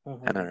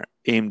and are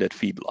aimed at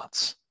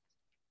feedlots.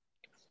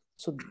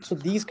 So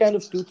these kind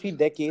of 2-3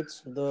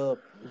 decades,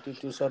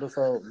 to sort of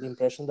the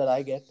impression that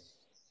I get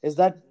is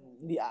that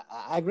the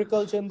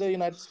agriculture in the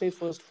United States,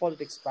 first of all, it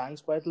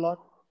expands quite a lot.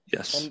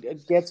 Yes. And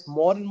it gets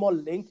more and more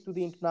linked to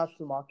the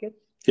international market.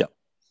 Yeah.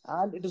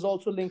 And it is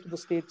also linked to the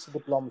state's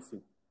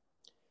diplomacy.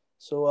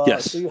 So,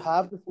 yes. So you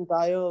have this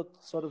entire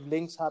sort of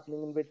links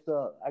happening in which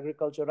the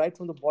agriculture, right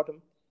from the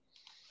bottom,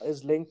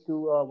 is linked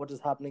to what is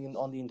happening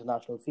on the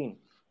international scene.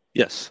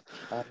 Yes.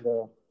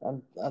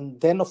 And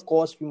then, of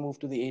course, we move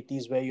to the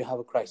 80s where you have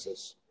a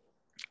crisis.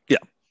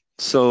 Yeah.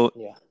 So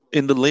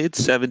in the late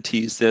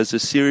 70s, there's a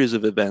series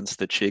of events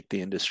that shake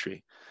the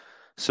industry.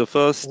 So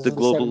first, the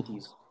global...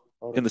 70s.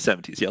 In the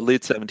 70s, yeah,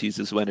 late 70s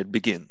is when it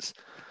begins.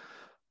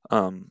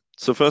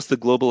 So first, the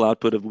global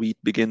output of wheat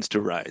begins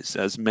to rise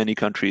as many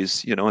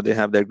countries, they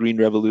have their green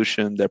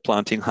revolution, they're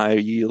planting higher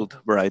yield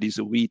varieties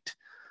of wheat.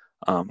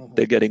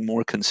 They're getting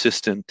more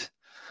consistent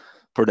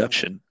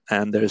production,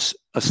 and there's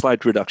a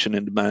slight reduction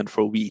in demand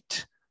for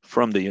wheat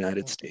from the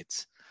United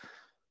States.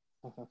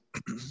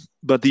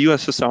 But the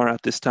USSR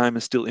at this time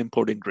is still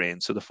importing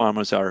grain, so the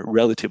farmers are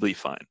relatively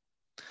fine.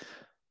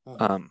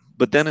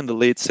 But then in the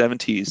late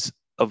 70s,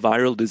 a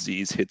viral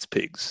disease hits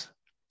pigs,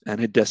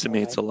 and it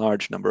decimates a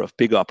large number of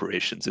pig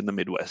operations in the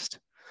Midwest.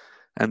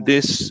 And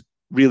this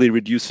really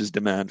reduces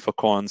demand for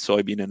corn,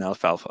 soybean, and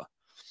alfalfa.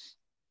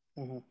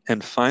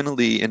 And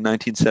finally, in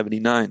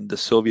 1979, the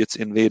Soviets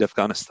invade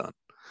Afghanistan.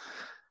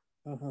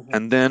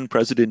 And then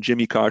President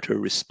Jimmy Carter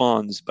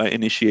responds by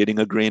initiating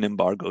a grain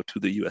embargo to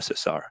the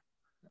USSR.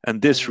 And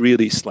this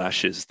really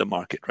slashes the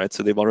market, right?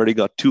 So they've already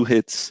got 2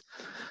 hits.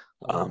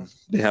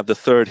 They have the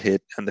 3rd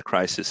hit, and the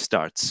crisis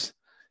starts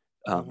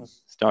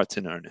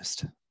in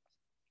earnest.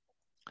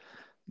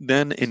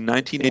 Then in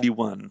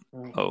 1981,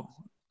 oh,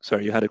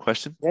 sorry, you had a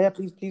question? Yeah,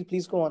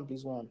 please go on.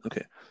 Please go on.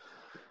 Okay.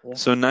 Yeah.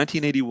 So in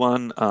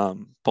 1981,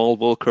 Paul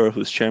Volcker,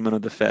 who's chairman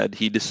of the Fed,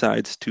 he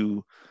decides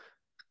to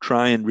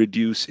try and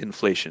reduce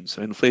inflation.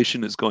 So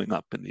inflation is going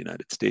up in the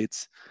United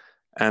States.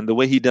 And the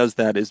way he does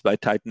that is by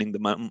tightening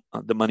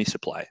the money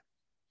supply.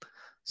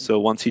 So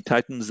once he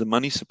tightens the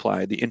money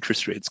supply, the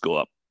interest rates go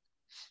up.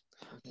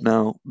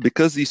 Now,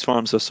 because these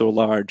farms are so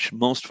large,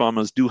 most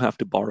farmers do have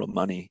to borrow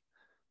money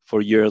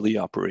for yearly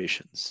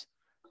operations.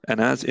 And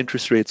as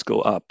interest rates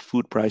go up,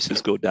 food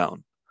prices go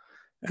down.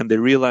 And they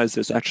realize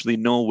there's actually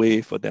no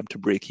way for them to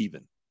break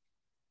even.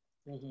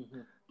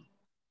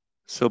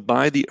 So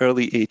by the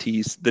early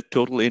 80s, the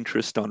total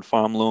interest on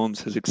farm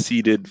loans has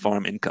exceeded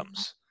farm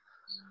incomes.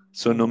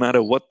 So no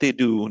matter what they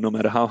do, no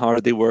matter how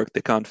hard they work,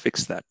 they can't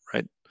fix that,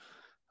 right?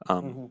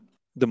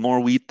 The more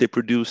wheat they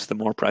produce, the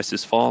more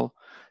prices fall.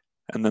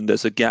 And then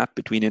there's a gap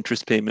between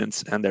interest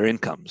payments and their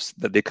incomes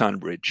that they can't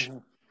bridge.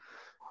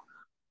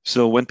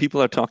 So when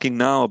people are talking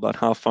now about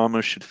how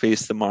farmers should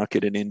face the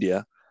market in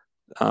India,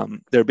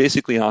 they're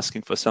basically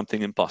asking for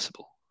something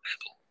impossible.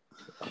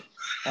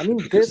 I mean,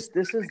 this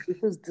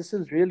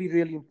is really,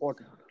 really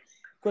important,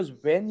 because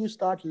when you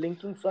start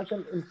linking such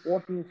an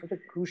important, such a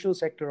crucial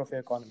sector of your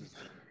economy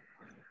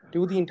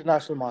to the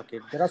international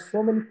market, there are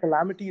so many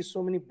calamities,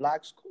 so many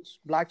black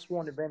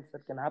swan events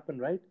that can happen,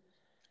 right?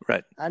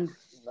 Right. And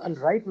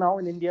right now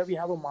in India, we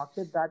have a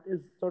market that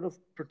is sort of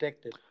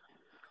protected,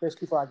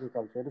 especially for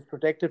agriculture. It is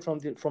protected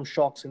from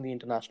shocks in the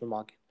international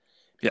market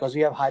because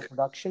we have high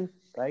production,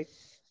 right?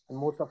 And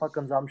most of our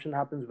consumption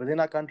happens within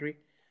our country.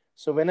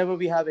 So whenever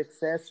we have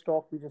excess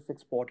stock, we just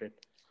export it.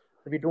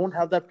 So we don't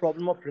have that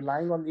problem of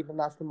relying on the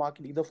international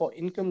market either for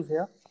incomes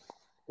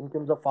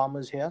of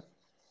farmers here,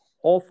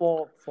 or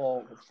for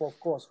of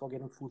course for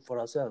getting food for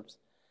ourselves.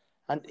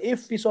 And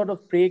if we sort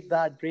of break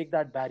that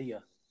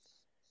barrier,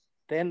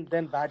 then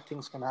bad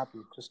things can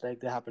happen, just like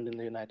they happened in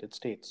the United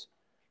States.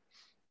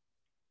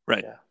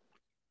 Right. Yeah.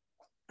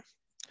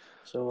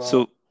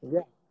 So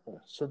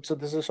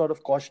this is sort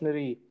of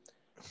cautionary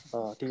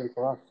tale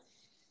for us.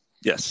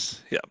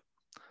 Yes. Yeah.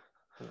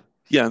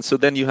 Yeah, and so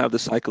then you have the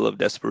cycle of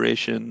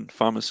desperation.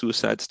 Farmer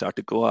suicides start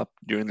to go up.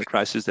 During the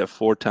crisis, they're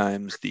 4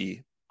 times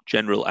the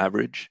general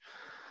average.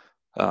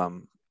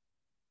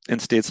 In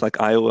states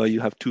like Iowa, you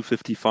have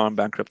 250 farm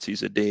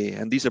bankruptcies a day,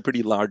 and these are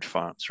pretty large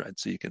farms, right?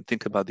 So you can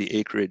think about the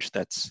acreage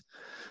that's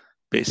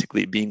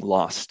basically being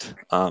lost.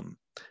 And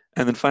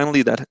then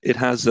finally, that it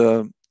has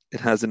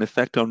an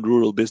effect on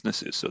rural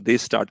businesses. So they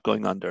start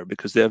going under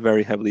because they're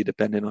very heavily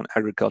dependent on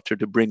agriculture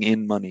to bring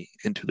in money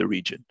into the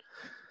region.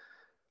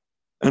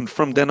 And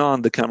from then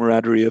on, the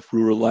camaraderie of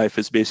rural life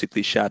is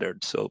basically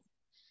shattered. So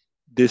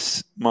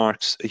this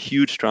marks a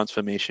huge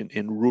transformation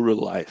in rural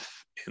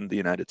life in the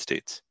United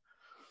States.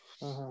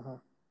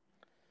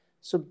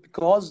 So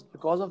because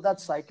of that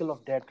cycle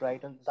of debt,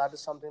 right, and that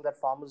is something that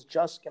farmers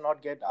just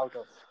cannot get out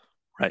of.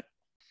 Right.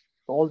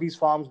 So all these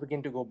farms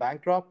begin to go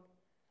bankrupt.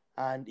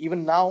 And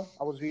even now,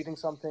 I was reading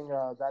something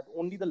that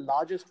only the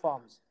largest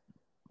farms,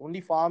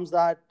 only farms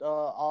that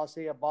are,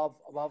 say, above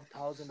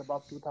 1,000,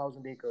 above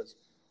 2,000 acres,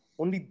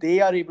 only they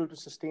are able to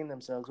sustain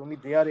themselves. Only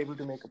they are able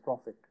to make a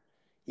profit.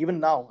 Even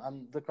now,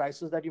 and the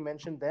crisis that you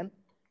mentioned then,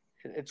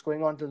 it's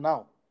going on till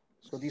now.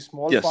 So these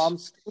small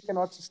farms still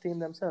cannot sustain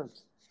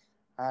themselves.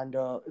 And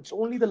it's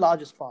only the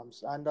largest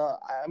farms. And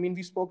I mean,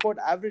 we spoke about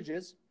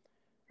averages,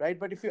 right?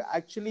 But if you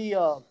actually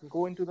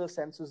go into the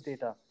census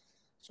data,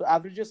 so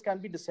averages can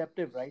be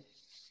deceptive, right?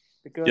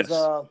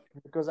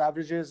 Because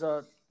averages,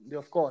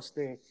 of course,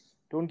 they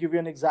don't give you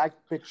an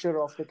exact picture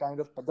of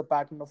the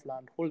pattern of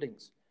land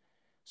holdings.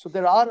 So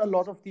there are a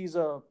lot of these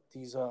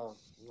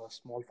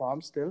small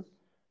farms still,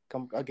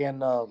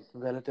 again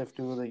relative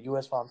to the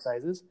US farm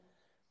sizes,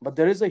 but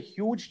there is a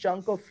huge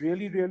chunk of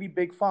really, really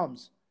big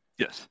farms.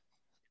 Yes.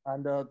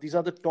 And these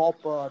are the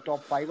top 5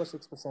 or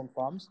 6%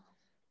 farms,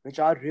 which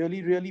are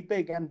really, really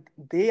big, and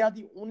they are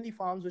the only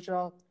farms which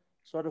are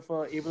sort of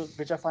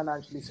which are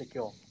financially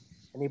secure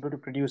and able to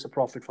produce a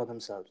profit for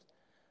themselves.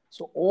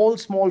 So all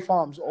small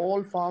farms,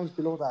 all farms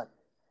below that,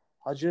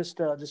 are just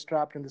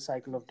trapped in the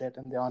cycle of debt,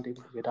 and they aren't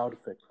able to get out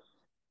of it.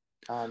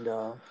 And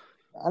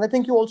I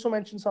think you also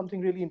mentioned something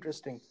really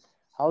interesting,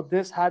 how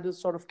this had a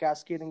sort of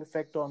cascading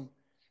effect on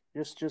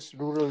just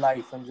rural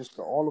life and just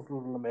all of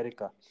rural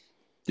America.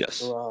 Yes.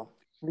 So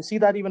we see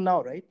that even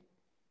now, right?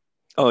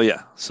 Oh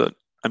yeah. So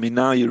I mean,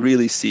 now you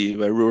really see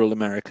where rural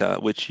America,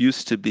 which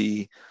used to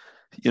be,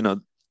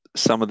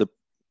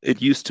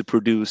 it used to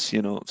produce,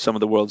 some of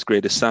the world's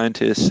greatest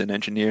scientists and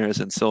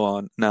engineers and so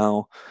on.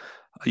 Now,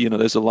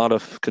 there's a lot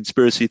of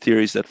conspiracy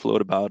theories that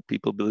float about.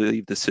 People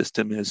believe the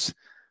system is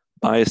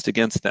biased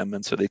against them,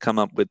 and so they come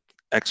up with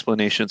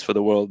explanations for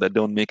the world that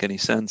don't make any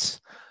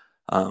sense.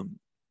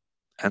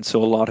 And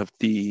so a lot of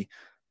the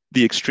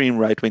extreme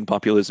right-wing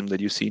populism that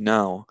you see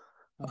now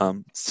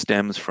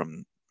stems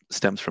from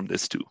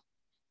this too.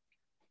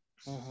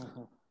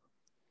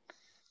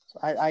 So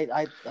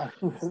I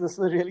this is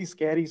a really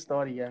scary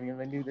story. I mean,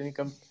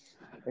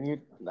 when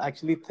you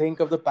actually think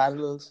of the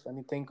parallels, when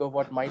you think of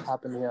what might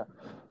happen here.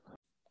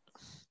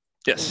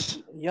 Yes.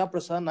 Yeah,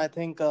 Prasann, I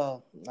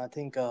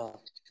think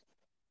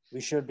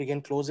we should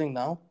begin closing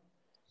now.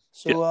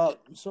 So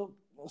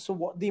so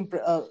what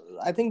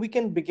I think we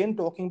can begin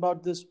talking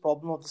about this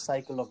problem of the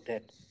cycle of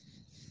debt.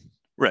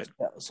 Right.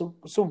 So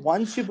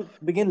once you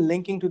begin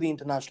linking to the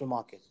international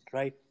market,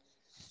 right?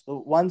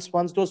 So once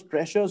those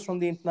pressures from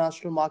the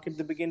international market,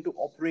 they begin to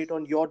operate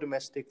on your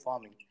domestic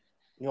farming,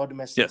 your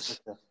domestic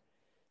sector.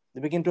 They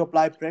begin to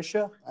apply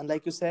pressure, and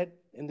like you said,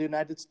 in the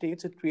United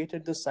States, it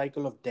created this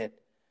cycle of debt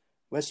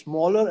where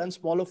smaller and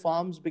smaller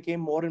farms became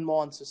more and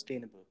more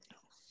unsustainable.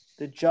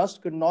 They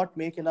just could not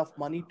make enough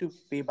money to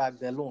pay back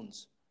their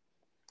loans,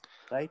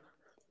 right?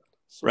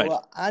 So, Right.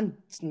 and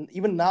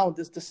even now,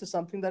 this is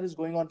something that is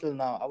going on till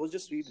now. I was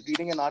just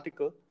reading an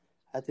article.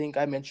 I think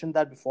I mentioned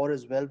that before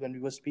as well when we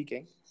were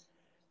speaking.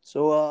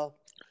 So,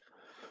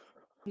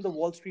 in the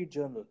Wall Street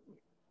Journal,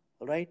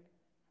 right?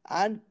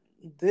 And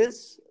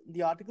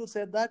the article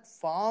said that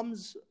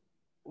farms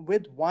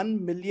with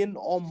 1 million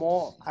or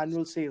more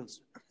annual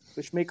sales,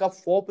 which make up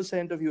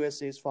 4% of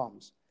USA's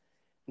farms,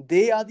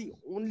 they are the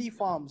only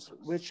farms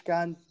which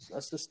can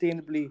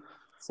sustainably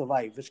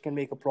survive, which can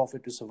make a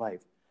profit to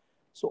survive.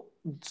 So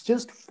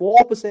just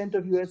 4%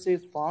 of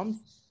USA's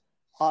farms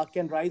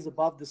can rise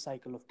above the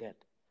cycle of debt.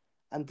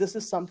 And this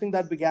is something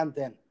that began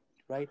then,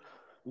 right?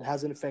 It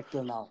has an effect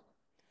till now.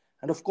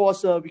 And of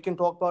course, we can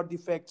talk about the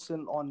effects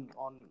on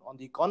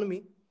the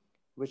economy,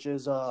 which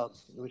is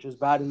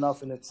bad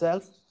enough in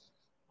itself,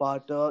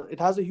 but it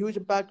has a huge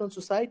impact on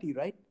society,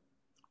 right?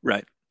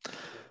 Right.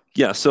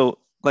 Yeah. So,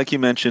 like you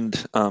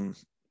mentioned,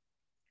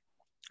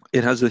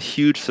 it has a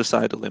huge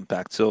societal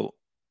impact. So,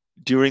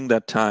 during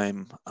that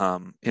time,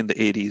 in the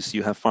 80s,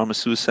 you have farmer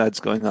suicides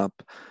going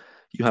up.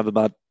 You have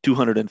about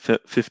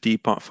 250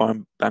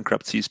 farm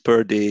bankruptcies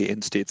per day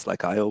in states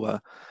like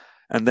Iowa.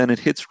 And then it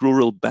hits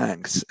rural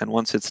banks. And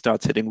once it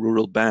starts hitting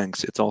rural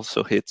banks, it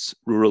also hits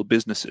rural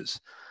businesses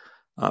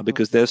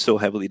because they're so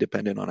heavily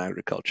dependent on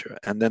agriculture.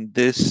 And then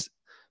this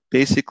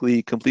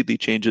basically completely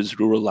changes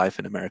rural life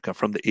in America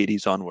from the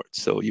 80s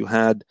onwards. So you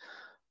had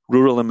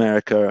rural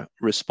America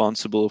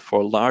responsible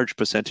for large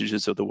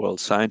percentages of the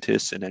world's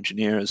scientists and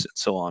engineers and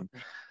so on.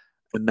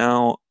 And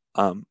now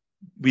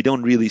we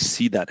don't really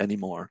see that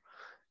anymore.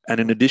 And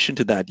in addition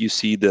to that, you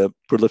see the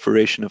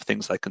proliferation of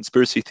things like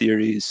conspiracy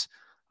theories,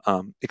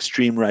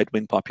 extreme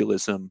right-wing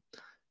populism.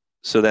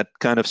 So that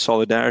kind of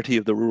solidarity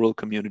of the rural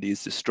community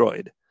is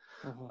destroyed.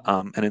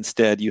 And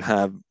instead, you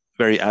have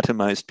very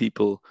atomized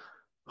people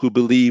who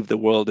believe the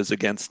world is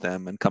against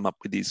them and come up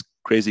with these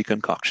crazy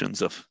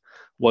concoctions of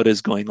what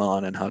is going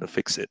on and how to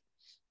fix it.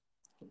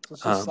 So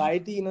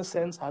society, in a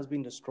sense, has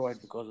been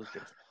destroyed because of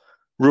this.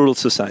 Rural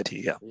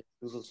society, yeah.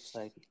 Rural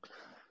society.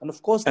 And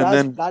of course,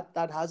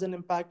 that has an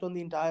impact on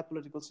the entire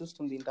political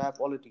system, the entire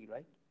polity,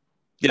 right?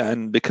 Yeah,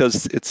 and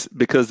because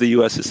the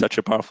US is such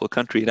a powerful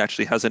country, it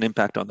actually has an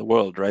impact on the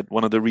world, right?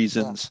 One of the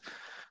reasons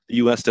the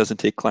US doesn't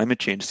take climate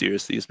change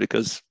seriously is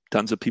because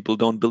tons of people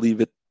don't believe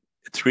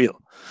it's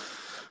real.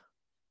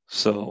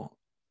 So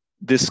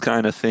this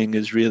kind of thing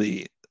is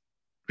really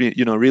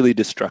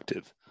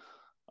destructive.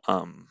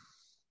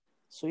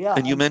 So yeah,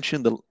 and you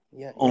mentioned the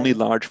only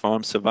large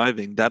farms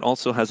surviving. That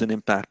also has an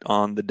impact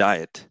on the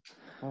diet,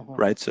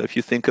 right? So if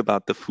you think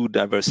about the food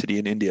diversity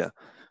in India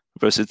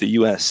versus the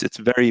US, it's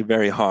very,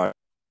 very hard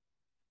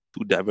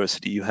food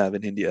diversity you have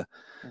in India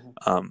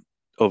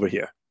over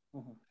here,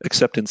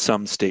 except in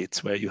some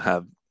states where you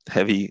have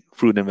heavy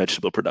fruit and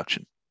vegetable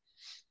production.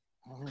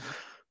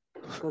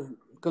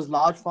 Because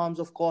large farms,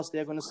 of course,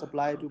 they're going to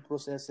supply to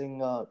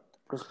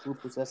food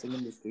processing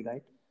industry,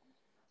 right?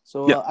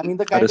 So I mean,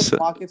 the kind of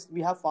markets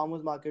we have,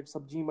 farmers markets,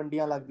 sabji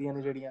mandiyan lagdiyan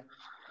ne jehdiyan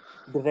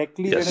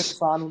directly ਜਿਹੜੇ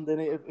ਕਿਸਾਨ ਹੁੰਦੇ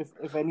ਨੇ.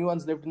 If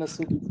anyone's lived in a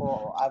city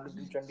I've lived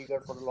in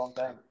Chandigarh for a long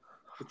time.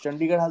 So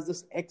Chandigarh has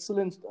this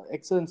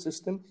excellent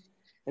system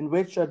in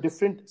which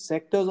different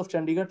sectors of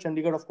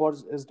Chandigarh of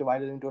course is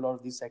divided into a lot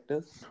of these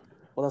sectors.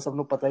 ਉਹਦਾ ਸਭ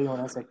ਨੂੰ ਪਤਾ ਹੀ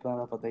ਹੋਣਾ, ਸੈਕਟਰਾਂ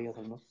ਦਾ ਪਤਾ ਹੀ ਹੈ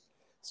ਸਭ ਨੂੰ.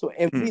 So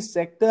every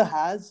sector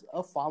has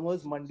a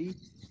farmers mandi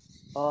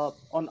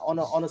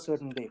on a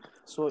certain day.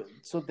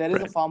 So there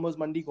is a farmers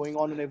mandi going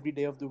on every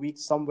day of the week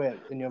somewhere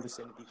in your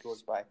vicinity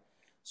close by.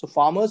 So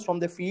farmers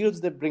from their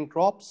fields, they bring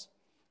crops,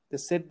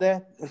 they sit there.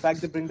 In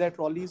fact, they bring their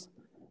trolleys.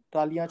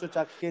 Traliyan cho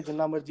chak ke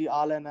jinna marji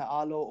aa lena,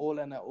 aa lo, o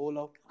lena, o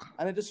lo.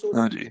 And it is so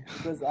cheap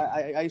because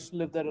I used to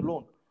live there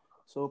alone.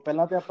 So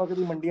ਪਹਿਲਾਂ ਤੇ ਆਪਾਂ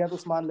ਕਦੀ ਮੰਡੀਆਂ ਤੋਂ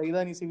ਸਮਾਨ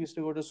ਲਈਦਾ ਨਹੀਂ ਸੀ. We used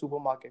to go to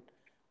supermarket.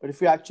 But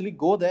if you actually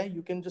go there,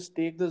 you can just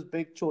take this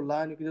big chola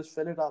and you can just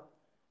fill it up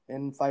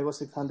in 500 or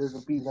 600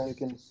 rupees, and you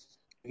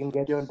can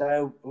get your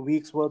entire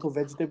week's worth of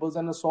vegetables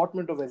and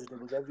assortment of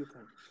vegetables,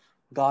 everything.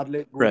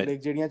 Garlic,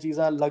 ਜਿਹੜੀਆਂ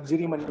ਚੀਜ਼ਾਂ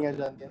luxury ਮੰਨੀਆਂ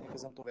ਜਾਂਦੀਆਂ ਨੇ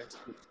ਕਿਸਮ ਤੋਂ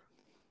vegetable.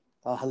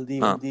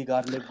 हल्दी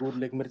garlic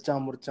गुरलिक मिर्चा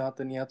मुर्चा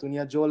धनिया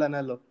तुनिया जो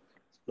लेना लो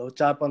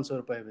 400-500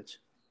 रुपए ਵਿੱਚ.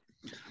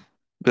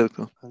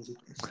 बिल्कुल.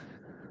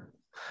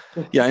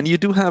 Yeah, and you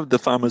do have the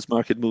farmers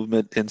market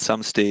movement in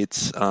some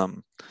states.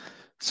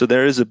 So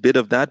there is a bit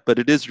of that, but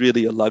it is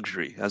really a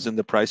luxury, as in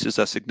the prices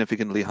are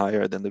significantly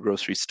higher than the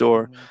grocery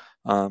store.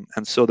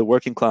 And so the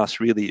working class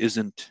really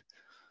isn't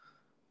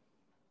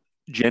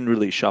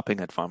generally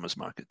shopping at farmers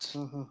markets.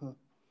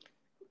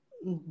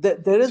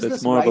 There is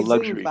this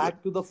rising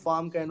back to the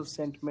farm kind of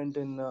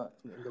sentiment in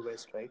the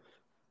West, right?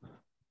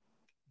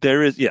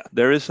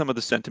 There is some of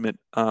the sentiment.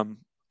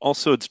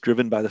 Also, it's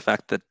driven by the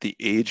fact that the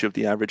age of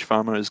the average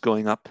farmer is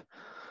going up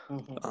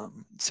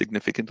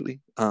significantly.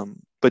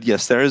 But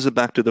yes, there is a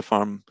back to the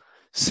farm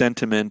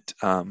sentiment,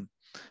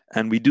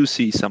 and we do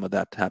see some of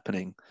that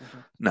happening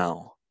now.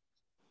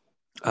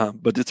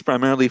 But it's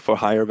primarily for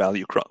higher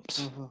value crops.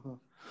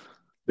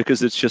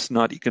 because it's just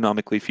not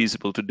economically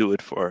feasible to do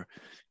it for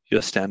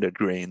your standard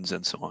grains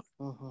and so on.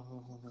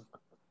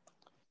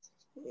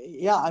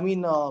 Yeah,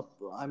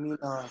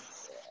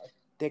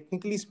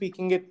 technically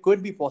speaking, it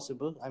could be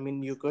possible. I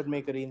mean, you could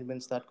make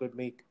arrangements that could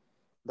make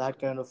that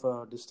kind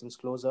of distance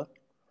closer.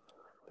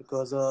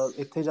 Because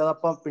ਇੱਥੇ ਜਦ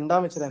ਆਪਾਂ ਪਿੰਡਾਂ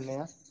ਵਿੱਚ ਰਹਿੰਦੇ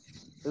ਆ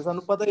ਤੇ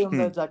ਸਾਨੂੰ ਪਤਾ ਹੀ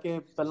ਹੁੰਦਾ ਜਾ ਕੇ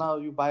ਪਹਿਲਾਂ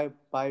you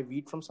buy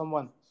wheat from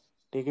someone,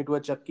 take it to a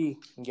ਚੱਕੀ,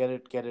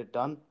 get it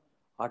done,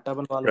 ਆਟਾ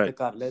ਬਣਵਾ ਲਓ ਤੇ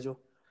ਘਰ ਲੈ ਜਾਓ.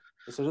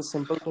 It's just a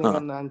simple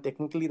thing, and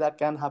technically that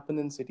can happen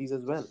in cities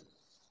as well.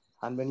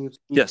 And when you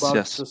speak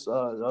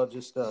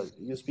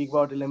you speak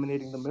about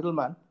eliminating the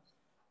middleman,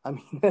 I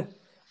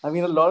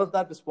mean, a lot of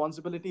that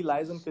responsibility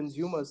lies on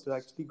consumers to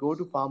actually go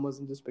to farmers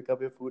and just pick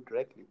up your food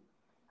directly.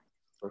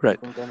 So if you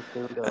can kind of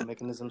build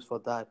mechanisms for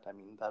that, I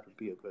mean, that would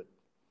be a good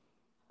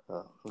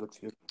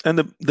future.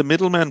 And the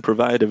middlemen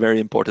provide a very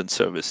important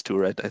service too,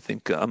 right? I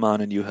think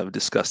Aman and you have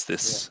discussed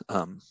this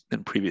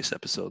in previous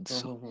episodes.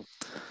 So.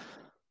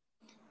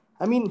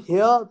 I mean,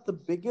 here the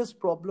biggest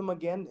problem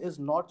again is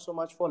not so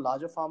much for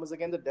larger farmers.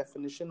 Again, the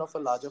definition of a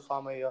larger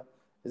farmer here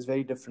is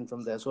very different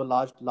from there. So a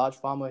large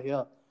farmer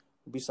here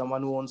would be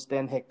someone who owns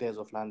 10 hectares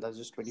of land. That's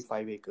just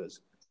 25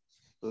 acres.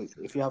 So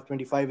if you have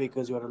 25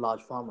 acres, you're a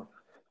large farmer.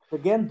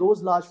 Again,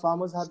 those large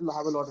farmers have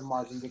a lot of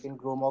margin. They can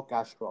grow more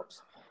cash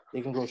crops.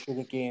 They can grow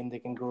sugarcane. They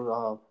can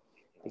grow.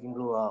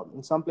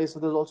 In some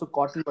places, there's also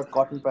cotton, but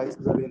cotton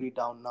prices are really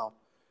down now.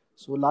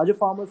 So larger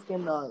farmers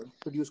can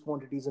produce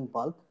quantities in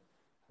bulk.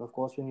 Of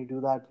course, when you do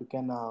that, you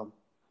can.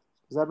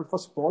 But for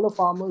smaller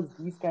farmers,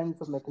 these kinds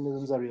of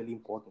mechanisms are really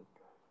important.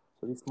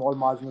 So these small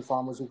marginal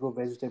farmers who grow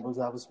vegetables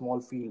have a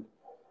small field,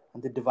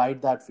 and they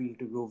divide that field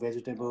to grow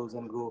vegetables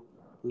and grow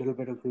a little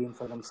bit of grain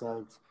for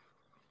themselves.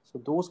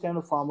 So those kind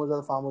of farmers are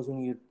the farmers who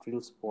need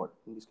real support,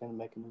 and these kind of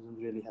mechanisms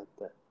really help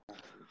there.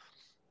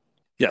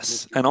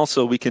 Yes, and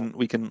also we can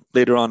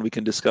later on we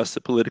can discuss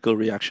the political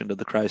reaction to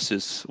the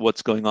crisis,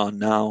 what's going on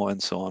now, and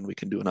so on. We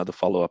can do another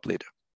follow-up later.